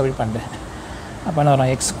value தான் சொல்லி பண்ணுறேன். அப்போ என்ன வரும்,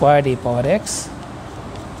 x squared e power x,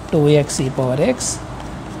 2x e power x,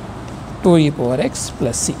 2 e power x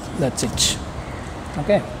plus c. that's it.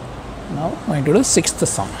 okay, now going to do sixth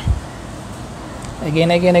sum.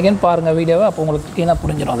 again பாருங்கள் வீடியோவை, அப்போ உங்களுக்கு க்ளீனாக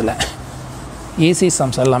புரிஞ்சிடும். அதில் ஈஸி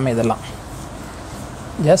சம்ஸ் எல்லாமே இதெல்லாம்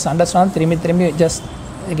ஜஸ்ட் அண்டர்ஸ்டாண்ட், திரும்பி ஜஸ்ட்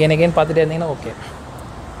again பார்த்துட்டே இருந்தீங்கன்னா okay.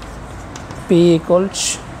 p equals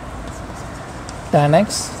tan x,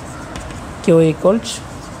 q equals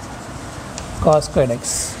cos squared x.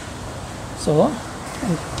 so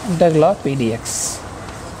integral of p dx.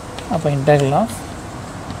 அப்போ integral of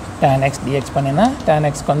tan x dx பண்ணினா tan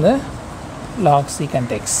x வந்து log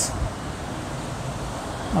secant x.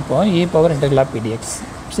 அப்போ e power integral of p dx.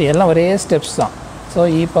 So எல்லாம் ஒரே steps தான். So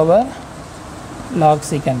e power log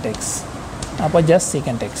secant x. அப்போ just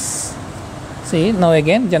secant x. See, now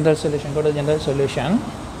again general solution. Go to general solution.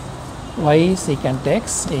 Y secant x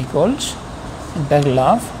equals integral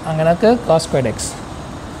of அங்கே cos squared x.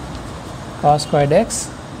 Cos squared x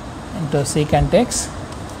into secant x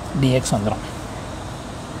dx வந்துடும்.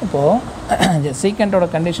 இப்போது secant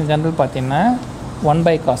condition general பார்த்தீங்கன்னா 1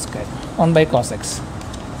 by cos squared 1 by cos x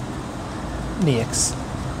dx.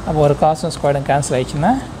 அப்போ ஒரு cos squared cancel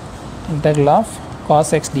ஆயிடுச்சுன்னா integral of cos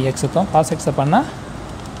x dx இருக்கும். cos x பண்ணால்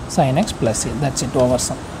sin x plus c. That's it, over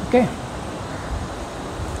sum. Okay.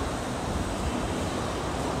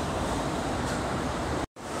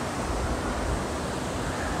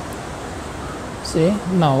 See,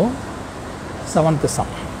 now 7th sum.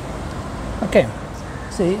 Okay.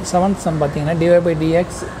 See, 7th sum பார்த்தீங்கன்னா dy by dx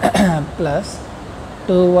plus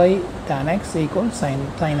 2y tan x equals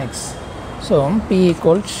sin x. So p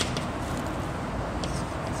equals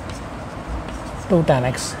 2 tan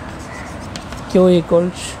x, q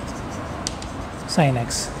equals sin x.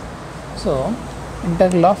 So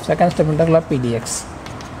integral of second step integral of p dx.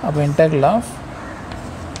 அப்போ integral of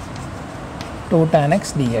 2 tan x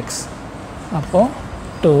dx. அப்போ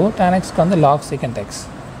 2 tan x வந்து log secant x.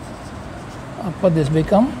 அப்போ this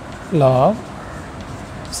become log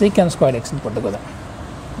secant squared x போட்டுக்கோதான்.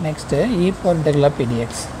 Next e power integral of p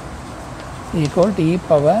dx equal to e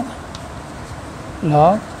power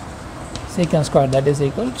log secant squared, that is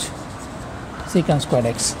equal to secant squared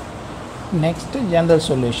x. Next general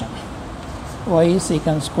solution. Y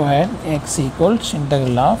secant squared x equals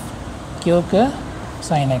integral of q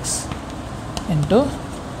sin x into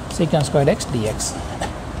secant squared x dx.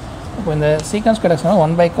 இப்போ இந்த secant squared x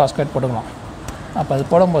 1 by cos squared போட்டுக்கணும். அப்போ அது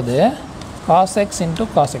போடும்போது cos x into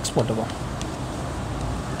cos x போட்டுக்கோம்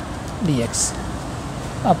dx.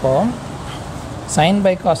 அப்போது sin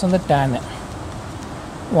by cos வந்து tan,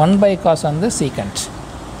 1 by cos வந்து secant.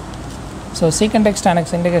 So secant x tan x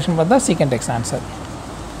integration பார்த்தா secant x answer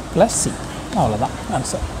plus c. அவ்வளோதான்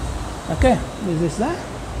answer. Okay, this is the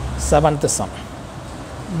 7th sum.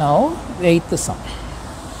 Now 8th sum.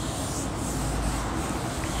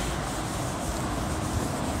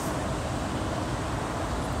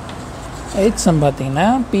 8th sum பார்த்தீங்கன்னா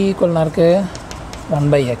p equal இருக்கு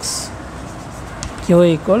 1 by x, q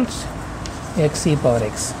equals x e power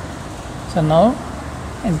x. So now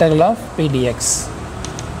integral of p dx.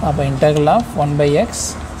 அப்போ integral of 1 by x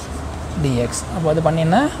dx. அப்போ அது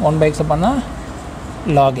பண்ணினா 1 by x பண்ணால்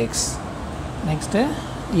log x. Next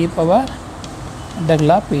e power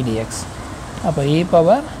integral of p dx. அப்போ e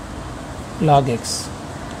power log x.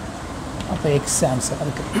 அப்போ x answer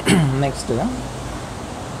அதுக்கு. Next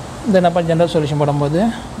then அப்போ general solution போடும்போது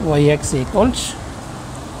yx equals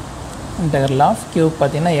integral of q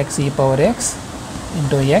பார்த்தீங்கன்னா x e power x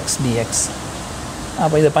into x dx.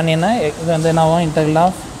 அப்போ இது பண்ணினா இது வந்து நான் integral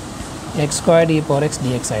of x squared e power x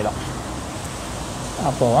dx ஆகிடும்.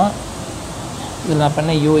 அப்போது இதில் நான்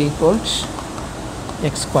பண்ண u equals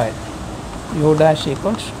x squared, u dash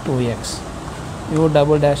equals 2x, u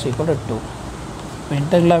double dash equal to 2. இப்போ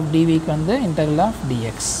integral of dvக்கு வந்து integral of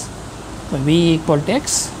dx. இப்போ v equal to x,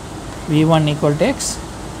 v1 equal to x,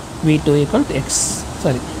 v2 equal to x.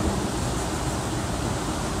 Sorry,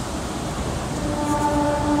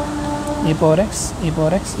 e power x, e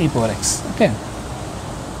power x, e power x. Okay.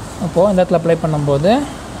 அப்போது இந்த இடத்துல apply பண்ணும்போது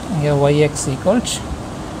இங்கே yx equals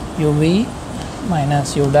uv minus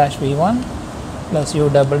u dash v1 plus u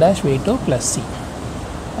double dash v2 plus c.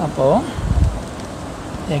 அப்போது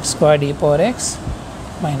x squared e power x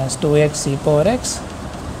minus 2x e power x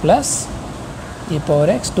plus e power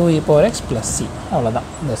x 2 e power x plus c. அவ்வளோதான்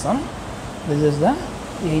இந்த sum. This is the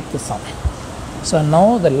 8th sum. So now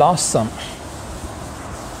the last sum.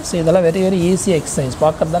 So இதெல்லாம் very easy exercise.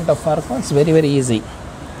 பார்க்கறது தான் டஃப்பாக இருக்கும். It's very easy.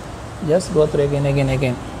 Just go through again.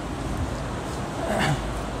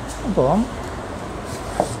 இப்போது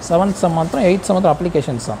 7th sum மாத்திரம் 8th sum மாத்திரம்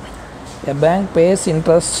application sum. A bank pays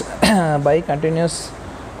interest by continuous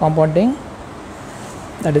compounding,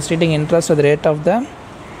 that is treating interest at the rate of the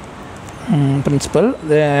principal.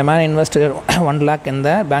 The man invested 1 lakh in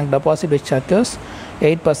the bank deposit which charges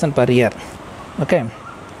 8% per year. Okay.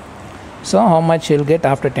 So how much he will get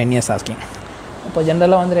after 10 years asking. இப்போ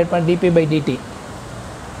ஜென்ரலாக வந்து rate பண்ண dp by dt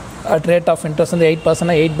at rate of interest வந்து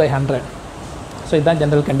 8% 8 by 100. So இதுதான்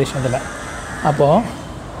general condition இதில். அப்போது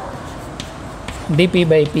dp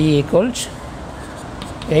by p equals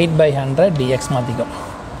 8 by 100 dx மாற்றிக்கும்.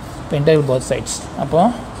 இப்போ integral both sides. அப்போது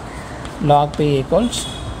log p equals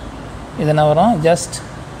இது என்ன வரும், ஜஸ்ட்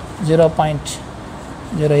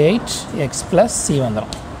 0.08 x plus c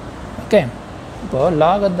வந்துடும். ஓகே. இப்போ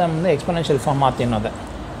logarithm வந்து exponential form மாற்றினோம் அதை.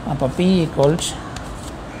 அப்போ p equals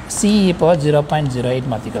c e power 0.08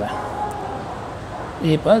 மாற்றிக்கலாம்.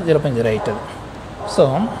 e power 0.08. ஸோ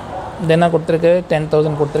இது என்ன கொடுத்துருக்கு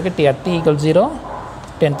 10,000 கொடுத்துருக்கு. t equals 0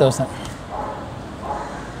 10,000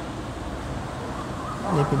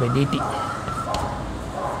 dp by dt.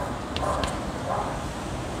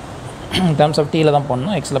 In terms of t ல தான்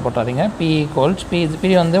போடணும், x ல போட்டாதீங்க. p equals p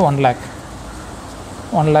வந்து 1 lakh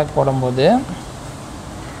 1 lakh போடும்போது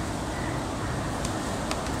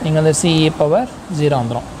இங்கே வந்து c e power 0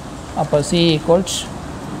 வந்துடும். அப்போ c equals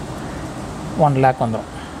 1 lakh வந்துடும்.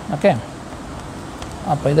 ஓகே,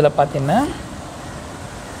 அப்போ இதில் பார்த்தீங்கன்னா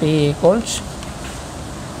p equals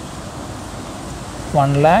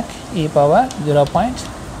 1 lakh e power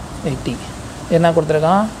 0.80. என்ன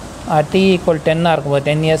கொடுத்துருக்கான்? t equal 10 இருக்கும்போது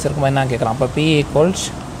 10 years இருக்கும்போது என்ன கேட்குறான்? அப்போ p equals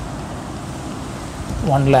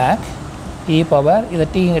 1 lakh e power இது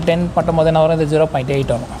t இங்கே 10 பண்ணும்போது என்ன வரும்? இது 0.8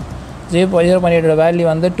 வரும். 0.8 வேல்யூ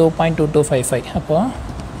வந்து 2.2255. அப்போது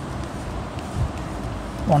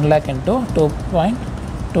 1 lakh into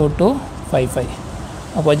 2.2255.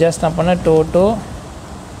 அப்போ ஜஸ்ட் நான் பண்ண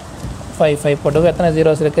 2255 போட்டு எத்தனை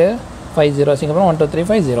ஜீரோஸ் இருக்குது? 5 zeros. இங்கே 1 2 3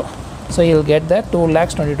 5 0. So you'll get that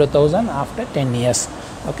 2,22,000 after 10 years.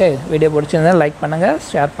 Okay, video பிடிச்சிருந்தா லைக் பண்ணுங்கள்,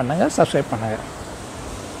 ஷேர் பண்ணுங்கள், சப்ஸ்கிரைப் பண்ணுங்கள்.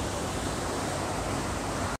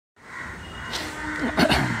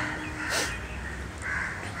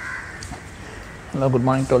 Hello, good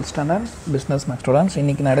morning 12th standard business maths students.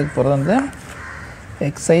 இன்றைக்கி நடக்க போகிறது வந்து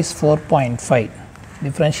எக்ஸசைஸ் 4.5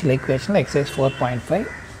 டிஃப்ரென்ஷியல் ஈக்குவேஷனில் exercise 4.5.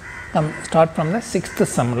 Start from the 6th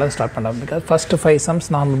சம்மில் ஸ்டார்ட் பண்ணுறோம். Because first 5 sums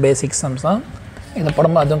normal basic sums தான். இதை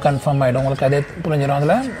போடும்போது அதுவும் கன்ஃபார்ம் ஆகிடும், உங்களுக்கு அதே புரிஞ்சிடும்.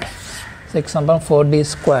 அதில் 6 அப்புறம் 4d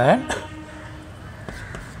square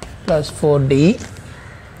plus 4d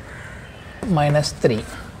minus 3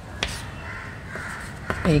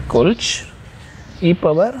 equals e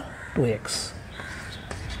power 2x.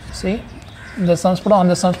 சரி, இந்த சம்ஸ் போட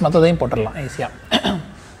அந்த சம்ஸ் மற்றதையும் போட்டுடலாம் ஈஸியாக.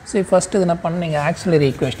 சரி, ஃபஸ்ட்டு இது என்ன பண்ண, நீங்கள் ஆக்சிலரி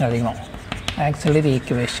ஈக்குவேஷன் எழுதிக்கணும். ஆக்சிலரி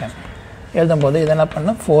ஈக்குவேஷன் எழுதும்போது இது என்ன பண்ண,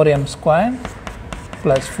 4m square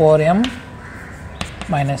plus 4m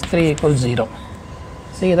minus 3 equal 0.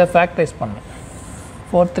 சரி, இதை ஃபேக்டரைஸ் பண்ணணும்.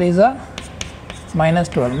 4 3s are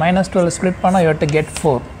 -12. -12 ஸ்ப்ளிட் பண்ணால் you have to get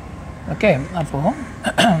 4. Okay, அப்போது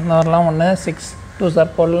வரலாம். ஒன்று 6 2s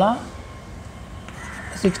are போடலாம்.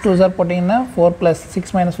 6 2s are போட்டிங்கன்னா 4 + 6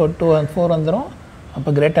 - 4 2 4 வந்துடும். அப்போ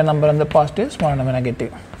கிரேட்டர் நம்பர் வந்து positive, small number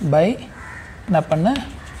negative. By என்ன பண்ண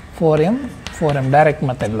 4m டைரக்ட்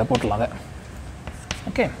மெத்தடில் போட்டலாம் அதை.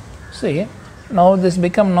 Okay, see now this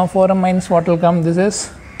become now 4m minus what will come, this is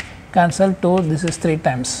cancel 2, this is 3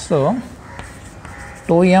 times. So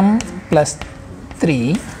 2m plus 3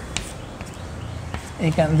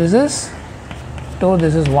 you can, this is 2,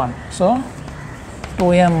 this is 1. So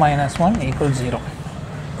 2m minus 1 equals 0.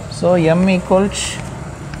 So m equals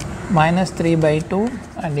 -3/2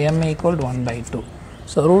 and m equal 1/2.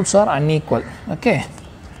 So roots are unequal. Okay,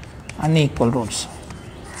 unequal roots.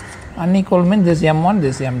 Unequal means this m1,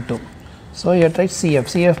 this m2. So you write CF.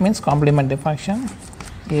 CF means complementary function.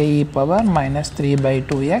 A e power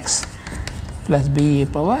 -3/2x plus b e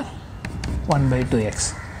power 1/2x.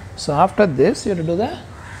 So after this you have to do the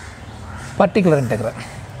particular integral.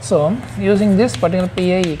 So using this particular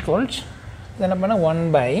PA equals, then 1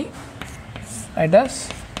 by it is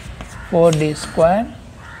 4d square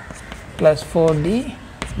plus 4d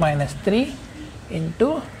minus 3 into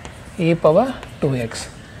e power 2x.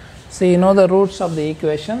 So you know the roots of the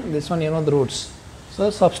equation, this one you know the roots. So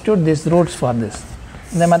substitute these roots for this.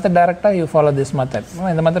 In the method directly you follow this method.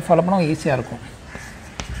 In the method follow பண்ணா ஈஸியாக இருக்கும்.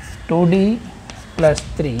 2d plus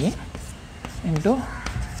 3 into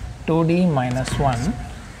 2d minus 1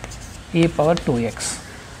 e power 2x.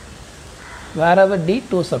 Wherever d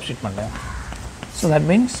 2 substitute பண்ணுறேன். So that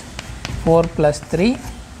means 4 plus 3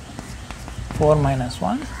 4 minus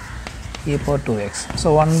 1 e power 2x. So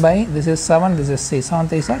 1 by this is 7, this is 6, 7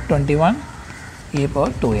 3s are 21 e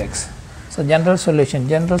power 2x. So general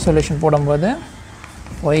solution போடும்போது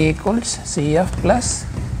y equals cf plus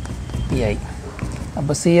pi.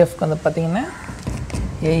 அப்போ cf வந்து பார்த்தீங்கன்னா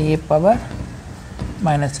a e power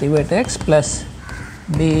 -3/2x plus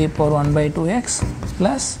b e power 1/2x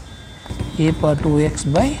plus e power 2x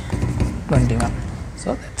by 21. So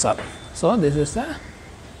that's all. So this is the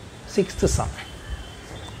 6th sum.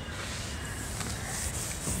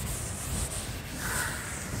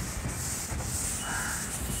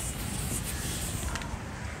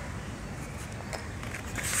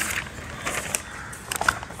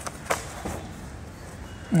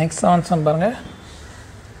 Next sum பாருங்க,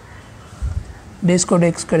 d squared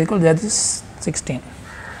x squared equal, that is 16.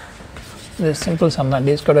 This simple sum தான், d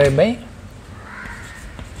squared y by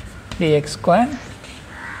dx square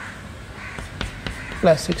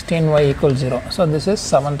plus 16y equals 0. So this is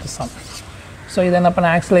 7th sum. So then upon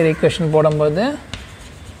auxiliary equation போடும்போது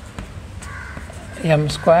m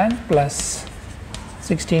square plus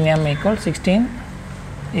 16m equals 16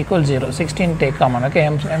 equals 0. 16 take common. Okay,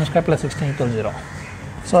 m square plus 16 equals 0.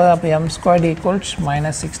 So m squared equals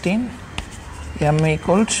minus 16, m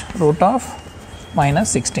equals root of minus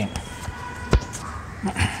 16.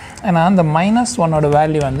 And on the minus 1 oda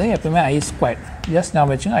value வந்து எப்பவுமே I squared. Just now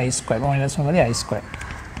வச்சுங்க I squared. Minus 1 value I squared.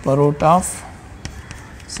 So root of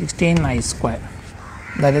 16 I squared.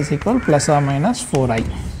 That is equal plus or minus 4i.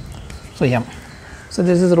 So m. So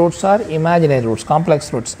this is roots are imaginary roots, complex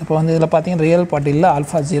roots. இப்போ வந்து இதில் பார்த்தீங்கன்னா real part இல்லை,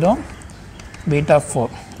 alpha 0, beta 4.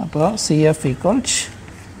 அப்போ CF equals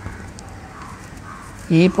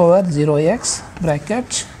e power 0x bracket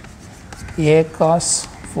a cos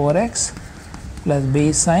 4x plus b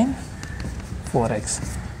sin 4x.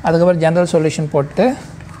 அதுக்கப்புறம் general solution போட்டு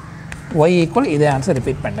y equal இதே answer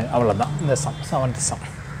repeat பண்ணுங்க, அவ்வளோதான் இந்த some, 7th sum.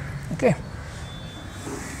 Okay.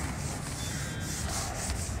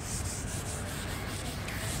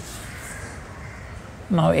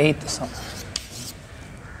 Now 8th sum.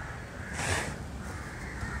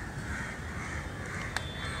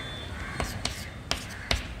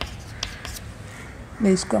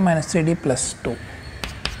 D square minus 3d plus 2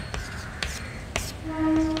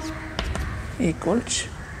 equals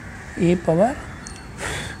e power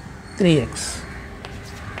 3x.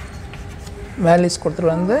 Values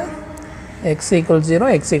கொடுத்துட்டு வந்து x equals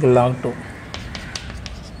 0, x equal log 2.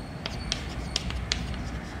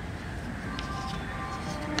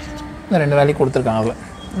 இந்த ரெண்டு வேல்யூ கொடுத்துருக்காங்க.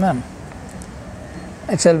 அவ்வளோ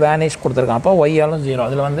எக்ஸல் வேனிஷ் கொடுத்துருக்காங்க. அப்போ y ஆலும் 0,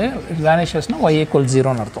 அதில் வந்து வேனிஷஸ்னால் y equal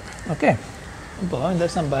 0ன்னு அர்த்தம். ஓகே, இப்போது இந்த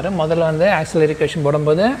சம் பாரு. முதல்ல வந்து ஆக்சிலரி ஈக்குவேஷன்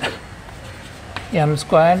போடும்போது m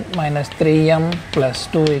square minus 3m plus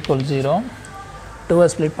 2 equal 0. 2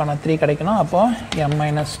 split பண்ண 3 கிடைக்கணும். அப்போது m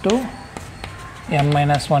minus 2, m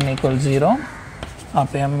minus 1 equal 0.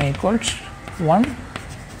 அப்போ m equals 1,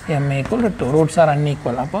 m equal to 2. Roots are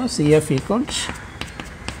unequal. அப்போது CF equals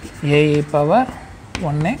a e power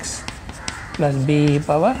 1x plus b e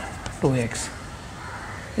power 2x.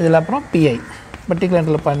 இதில் அப்புறம் pi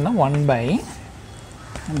பர்டிகுலரில் பார்த்தீங்கன்னா 1 by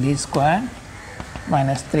d square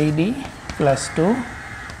minus 3d plus 2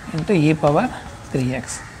 into e power 3x.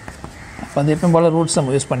 அப்போ அது எப்பவும் போல் roots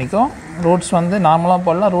நம்ம use பண்ணிக்கோ. Roots வந்து நார்மலாக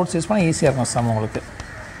போடலாம், ரூட்ஸ் யூஸ் பண்ணால் ஈஸியாக இருக்கும் சம் உங்களுக்கு.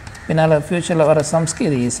 பின்னால் ஃப்யூச்சரில் வர சம்ஸ்க்கு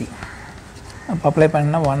இது ஈஸி. அப்போ அப்ளை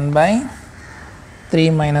பண்ணால் 1 by 3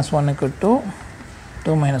 minus 1க்கு 2,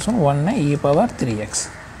 2 minus 1, 1 e power 3x.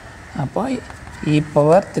 அப்போ e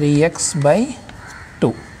power 3x by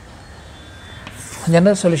 2.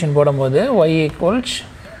 General solution போடும்போது y equals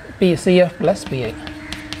CF plus pi.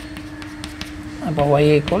 அப்போ y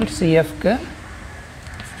equals CFக்கு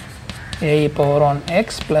a e power 1x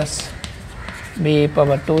plus b e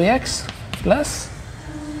power 2x plus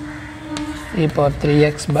e power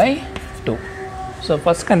 3x by 2. So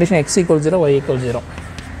first condition x equals 0, y equals 0.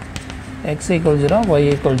 X equals 0, y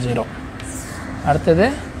equals 0. அடுத்தது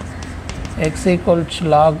x equals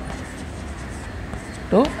log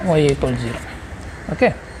 2, y equals 0.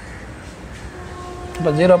 Okay.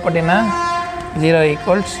 இப்போ 0 போட்டினா 0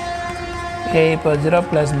 equals a equals 0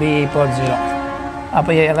 plus b equals 0.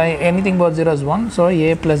 அப்போ anything but 0 is 1. So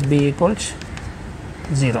a plus b equals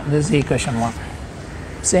 0. This is equation 1.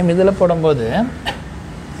 Same இதில் போடும்போது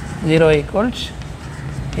 0 equals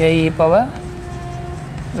a e power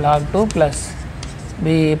log 2 plus b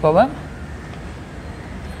e power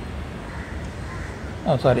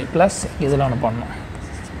plus இதில் ஒன்று பண்ணணும்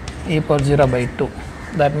e power 0 by 2.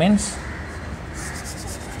 That means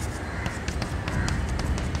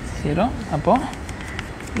 0. அப்போ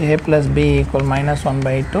a plus b equal minus 1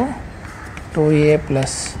 by 2, 2a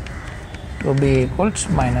plus 2b equals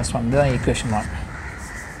minus 1. This is equation 1.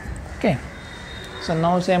 Okay. So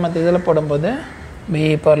now same at இதில் போடும்போது b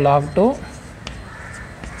e power log 2,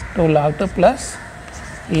 2 log 2 plus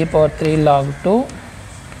e power 3 log 2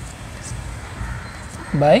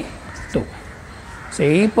 by 2. So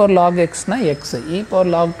e power log x na x, e power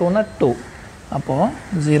log 2 na 2. அப்போ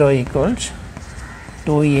 0 equals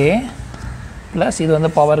 2a plus இது வந்து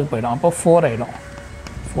பவருக்கு போயிடும். அப்போ 4 ஆகிடும்.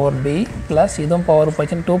 4b plus இதுவும் power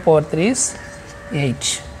போயிடுச்சு. 2 power 3 is 8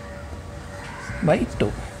 by 2.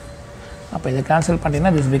 அப்போ இதை கேன்சல்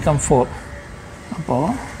பண்ணிங்கன்னா this become 4. அப்போது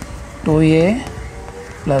 2a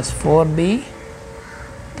plus 4b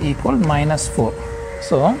equal minus 4.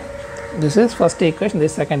 So this is first equation,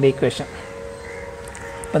 this is second equation.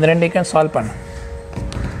 இப்போ இந்த ரெண்டு ஈக்குவேஷன்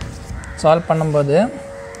சால்வ் பண்ணும்போது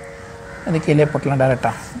அது கீழே போட்டலாம்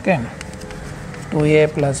டைரெக்டாக. Okay, 2a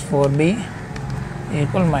plus 4b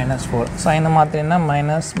equal minus 4. Sign maatrina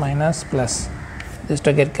minus minus plus. This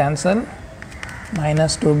to get cancelled.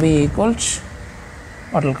 Minus 2b equals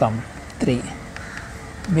what will come? 3.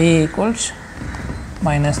 b equals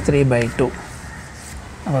minus 3 by 2.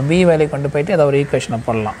 Now b value kondu poitte adha or equation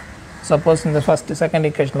podalam. Suppose in the first second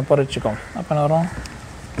equation porichukom. Appo enna varum?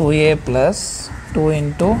 2a plus 2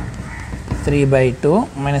 into 3 by 2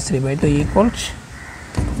 minus 3 by 2 equals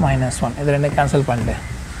minus 1. Idu rendu cancel pannு.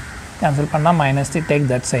 Cancel panna minus 3 take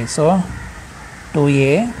that side. So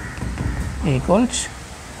 2a equals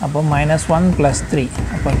appo minus 1 plus 3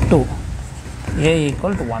 appo 2. A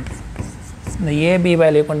equal to 1. The a b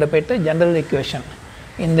value kondu poitte general equation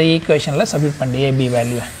in the equation la substitute pannu a b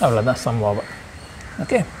value avladha sum over.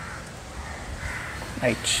 Okay,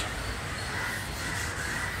 right.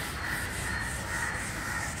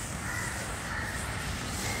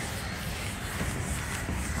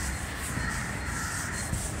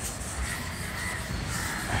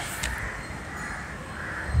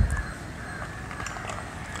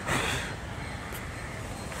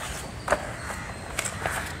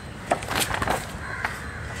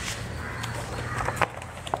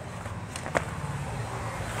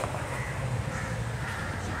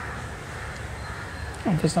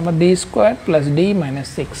 This number d squared plus d minus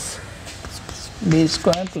 6. d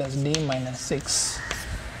squared plus d minus 6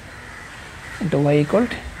 into y equal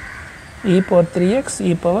to e power 3x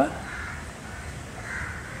e power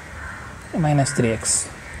minus 3x.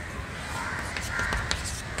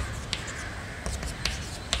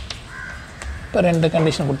 இப்போ ரெண்டு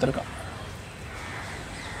condition கொடுத்துருக்கோம்.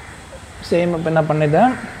 Same இப்போ என்ன பண்ணிதா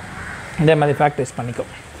இதே மாதிரி factorise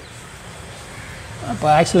பண்ணிக்கும். அப்போ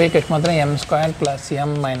ஆக்சிலரி ஈக்குவேஷன் மாத்திரம் m squared plus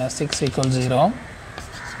m minus 6 equals 0.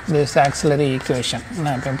 This auxiliary equation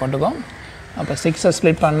நான் இப்போ போட்டுக்கோம். அப்போ 6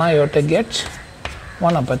 ஸ்ப்ளிட் பண்ணால் you have to get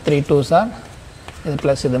 1. அப்போ 3 2s are இது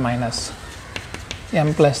ப்ளஸ் இது minus m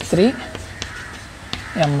plus 3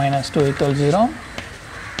 m minus 2 equals 0,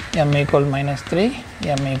 m equal minus 3,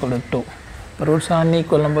 m equal to 2. இப்போ roots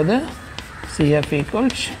unequal போது cf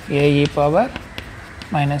equals a e power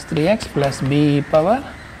minus 3x plus b e power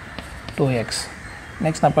 2x.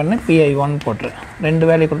 Next நான் பண்ணு pi1 போட்டுரு. ரெண்டு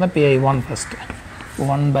value கொடுத்தா pi1 first.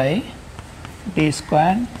 1 by d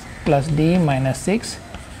squared plus d minus 6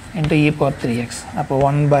 into e power 3x. அப்போ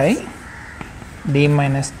 1 by d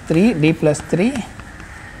minus 3 d plus 3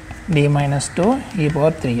 d minus 2 e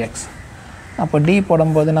power 3x. அப்போ d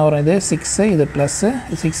போடும்போது என்ன வரும்? இது 6 இது plus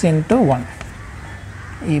 6 into 1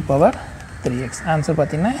 e power 3x. Answer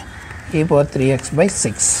பார்த்தீங்கன்னா e power 3x by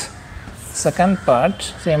 6. Second part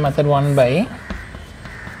same method 1 by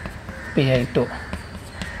pi2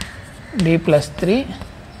 d plus 3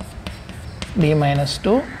 d minus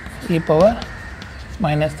 2 e power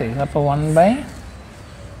minus 3. அப்போ 1 by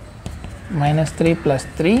minus 3 plus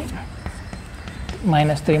 3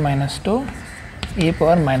 minus 3 minus 2 e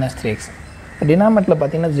power minus 3x. இப்போ டினாமினேட்டரில்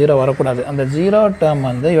பார்த்தீங்கன்னா 0 வரக்கூடாது. அந்த 0 term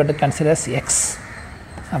வந்து you have to consider as x.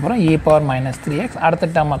 அப்புறம் e power minus 3x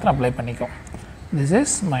அடுத்த term மாத்திரம் அப்ளை பண்ணிக்கும். This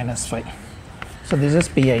is minus 5. So this is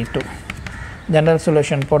pi2. General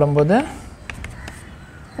solution போடும்போது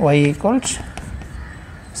y equals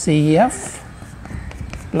cf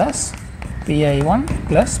plus pi1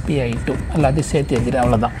 plus pi2 எல்லாத்தையும் சேர்த்து எழுதிடு,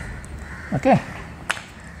 அவ்வளோதான். Okay,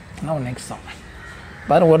 now next sum.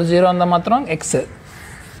 பாரு ஒரு 0 அந்த மாத்திரம் x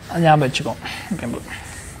ஞாபகம் வச்சுக்கோ. Okay,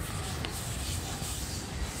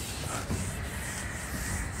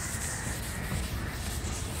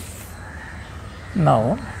 now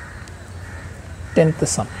 10th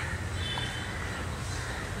sum.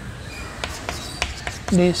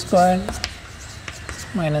 d squared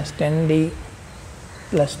minus 10d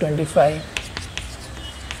plus 25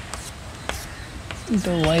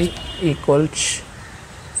 into y equals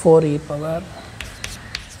 4 e power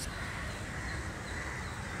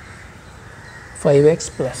 5x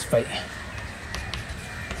plus 5.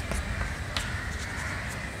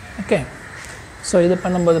 Okay, so இது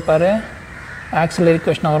பண்ணும்போது பாரு auxiliary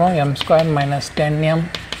equation வரும் m squared minus 10m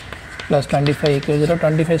plus 25 equals 0.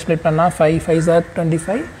 25 split பண்ணா 5 5s are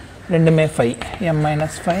 25, ரெண்டுமே 5, m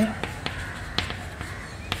minus 5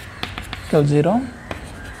 equals 0.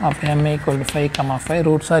 அப்போ m equal to 5 comma 5,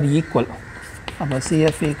 roots are equal. அப்போ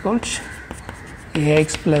cf equals ax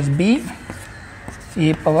plus b e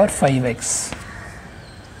power 5x.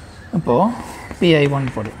 இப்போ pi1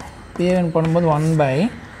 போடு. pi1 போடும்போது 1 by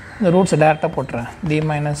இந்த roots டேரெக்டாக போட்டுறேன். d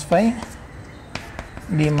minus 5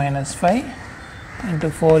 d minus 5 into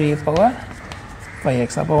 4 e power 5x.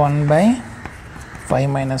 அப்போ 1 by 5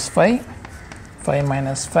 minus 5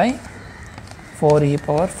 minus 5 4 e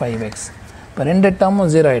power 5x. இப்போ ரெண்டு டேர்மும்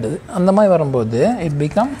 0 ஆகிடுது. அந்த மாதிரி வரும்போது it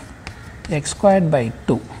become x squared by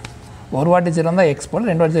 2 ஒரு வாட்டி 0 இருந்தால் x போல்,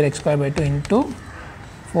 ரெண்டு வாட்டி 0 x square by 2 into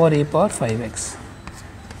 4 e power 5x.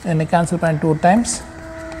 then cancel பண்ண 2 times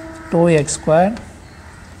 2x square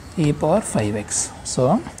e power 5x. so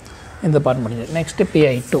இந்த part முடிஞ்சது. next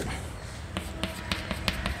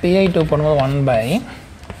pi2 பண்ணும்போது 1 by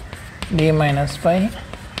d minus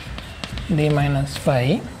 5 d minus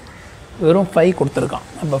 5 வெறும் 5 கொடுத்துருக்கான்.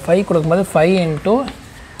 அப்போ 5 கொடுக்கும்போது 5 into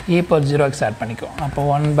e power 0x add பண்ணிக்கும். அப்போ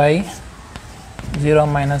 1 by 0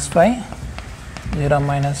 minus 5 0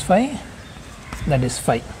 minus 5 that is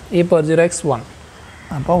 5 e power 0x 1.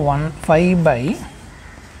 அப்போ 5 by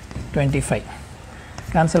 25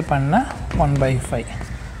 cancel பண்ண 1 by 5.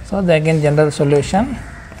 so the again general solution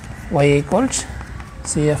y equals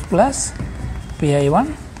cf plus pi1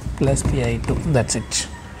 plus pi2. that's it.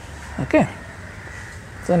 okay,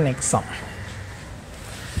 so next sum.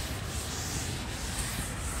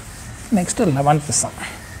 next 11th sum.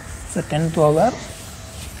 so 10th over,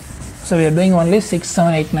 so we are doing only 6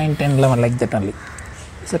 7 8 9 10 11 like that only.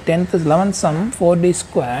 so 10th is 11th sum 4d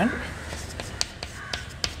squared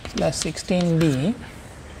plus 16d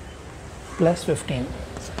plus 15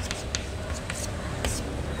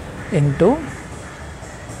 into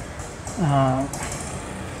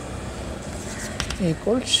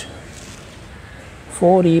equals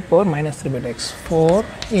 4 e power minus 3 by 2x. 4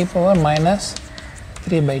 e power minus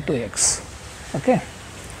 3 by 2x. okay,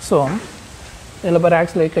 so இதில் பாரு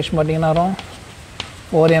axial equation பார்த்தீங்கன்னா வரும்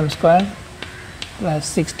 4m square plus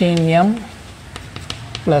 16m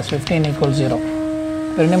plus 15 equals 0.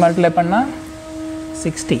 ரெண்டு multiply பண்ணால்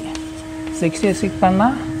 60 66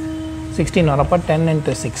 பண்ணால் 16 வரும். அப்போ 10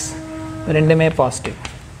 into 6 ரெண்டுமே பாசிட்டிவ்.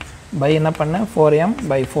 பை என்ன பண்ண 4m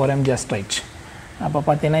by 4m just right. அப்போ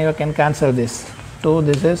பார்த்தீங்கன்னா you can cancel this 2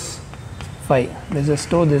 this is 5 this is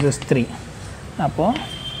 2 this is 3. அப்போ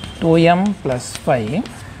 2m plus 5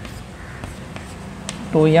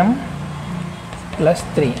 2m plus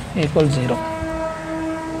 3 equals 0.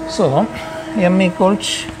 so m equals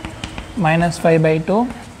minus 5 by 2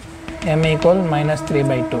 m equal minus 3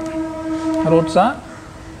 by 2. roots are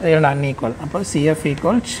unequal. அப்போ cf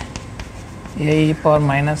equals a e power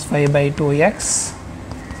minus 5 by 2x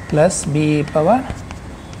plus b e power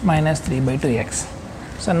minus 3 by 2x.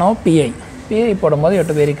 so now pi போடும்போது you have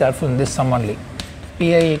to be very careful in this sum only.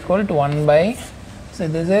 pi equal to 1 by, so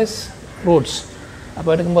this is roots. அப்போ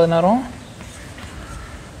எடுக்கும்போது என்ன வரும்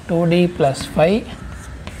 2d plus 5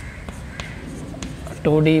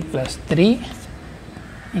 2d plus 3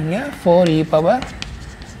 இங்கே 4 e power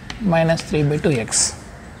minus 3 by 2x.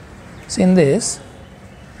 so in this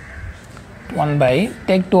 1 by,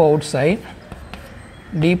 take 2 outside,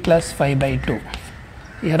 d plus 5 by 2.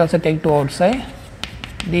 here also take 2 outside,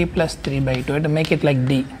 d plus 3 by 2. to make it like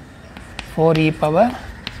d 4 e power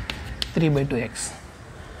 3 by 2x.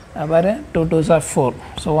 Abare 2 2s are 4.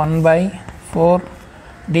 so 1 by 4,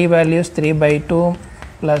 d values 3 by 2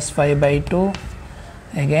 plus 5 by 2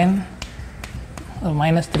 again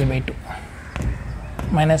minus 3 by 2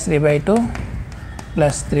 minus 3 by 2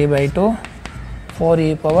 plus 3 by 2 4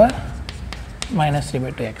 e power minus 3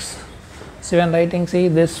 by 2x. so when writing, see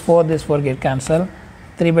this 4 get cancelled,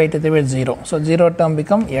 3 by 2 3 by 0. so 0 term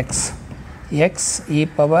become x e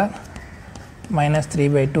power minus 3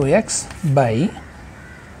 by 2x by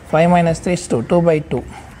 5 minus 3 is 2 by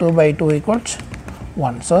 2 by 2 equals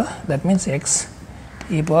 1. so that means x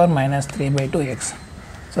e power minus 3 by 2x.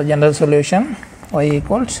 so general solution y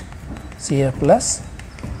equals cf plus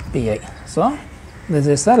pi. so this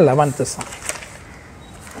is the 11th sum.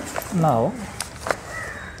 now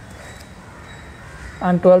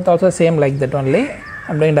and 12th also same like that only. I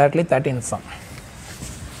am doing directly 13th sum.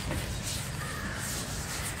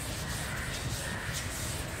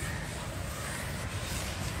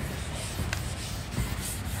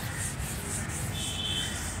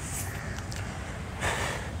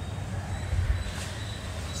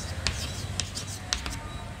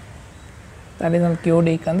 that is on qd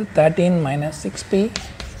வந்து 13 minus 6p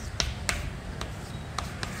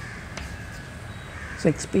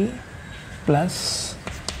plus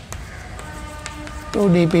 2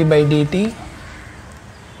 dp by dt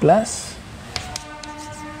plus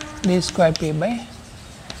d square p by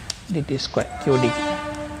dt square qd.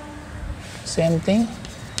 same thing,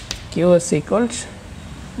 q is equals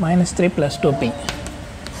minus 3 plus 2p.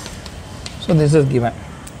 so this is given.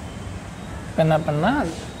 penna panna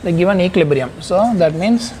the given equilibrium. so that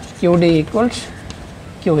means qd equals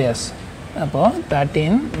qs. அப்போ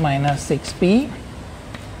 13 minus 6p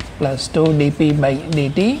plus 2 dp by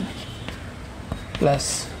dt plus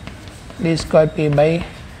d square p by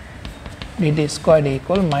dt squared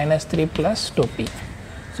equal minus 3 plus 2p.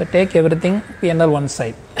 so take everything p and l one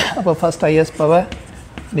side. அப்போ first highest power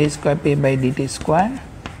d square p by dt square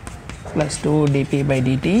plus 2 dp by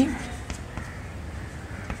dt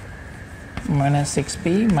minus 6p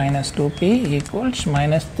minus 2p equals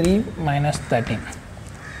minus 3 minus 13.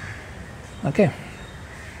 Okay,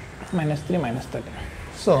 minus 3 minus 13.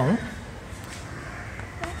 So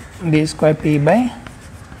d square p by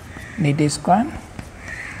dt square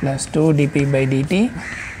plus 2 dp by dt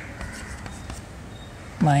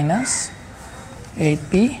minus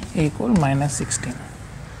 8p equal minus 16.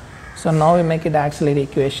 So now we make it auxiliary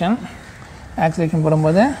equation. Auxiliary equation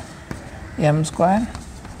போடும்போது m square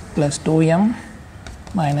plus 2m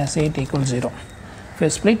minus 8 equals 0. If you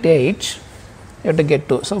split 8, you have to get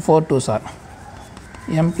 2. So 4 2s are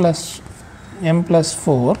m plus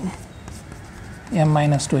 4, m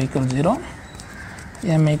minus 2 equals 0,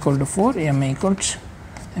 m equal to 4, m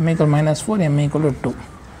equal minus 4, m equal to 2.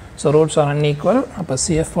 So roots are unequal. அப்போ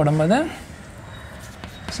CF போடும்போது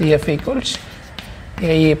CF equals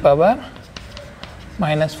a e power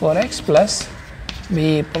minus 4x plus b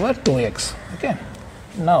e power 2x. Okay.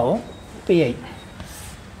 Now pi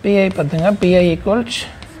பார்த்துங்க, pi equals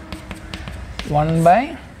 1 by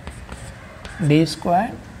d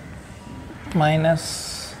square minus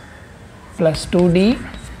plus 2d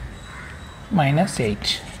minus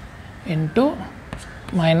 8 into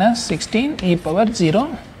minus 16 e power 0.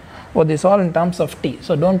 Oh, this all in terms of t,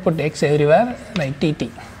 so don't put x everywhere, write tt.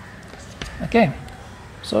 Okay,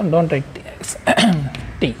 so don't write x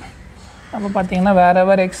t. அப்போ பார்த்தீங்கன்னா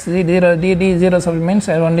wherever x 0 dd 0 means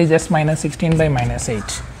only just minus 16 by minus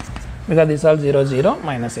 8 because this all 0 0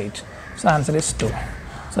 minus 8. So answer is 2.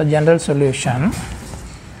 So general solution,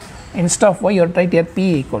 instead of y you write here p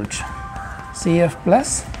equals cf plus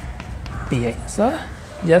pi. So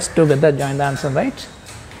just together join the answer, right?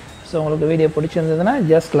 So உங்களுக்கு video பிடிச்சிருந்ததுன்னா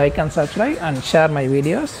just like and subscribe and share my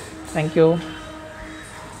videos. Thank you.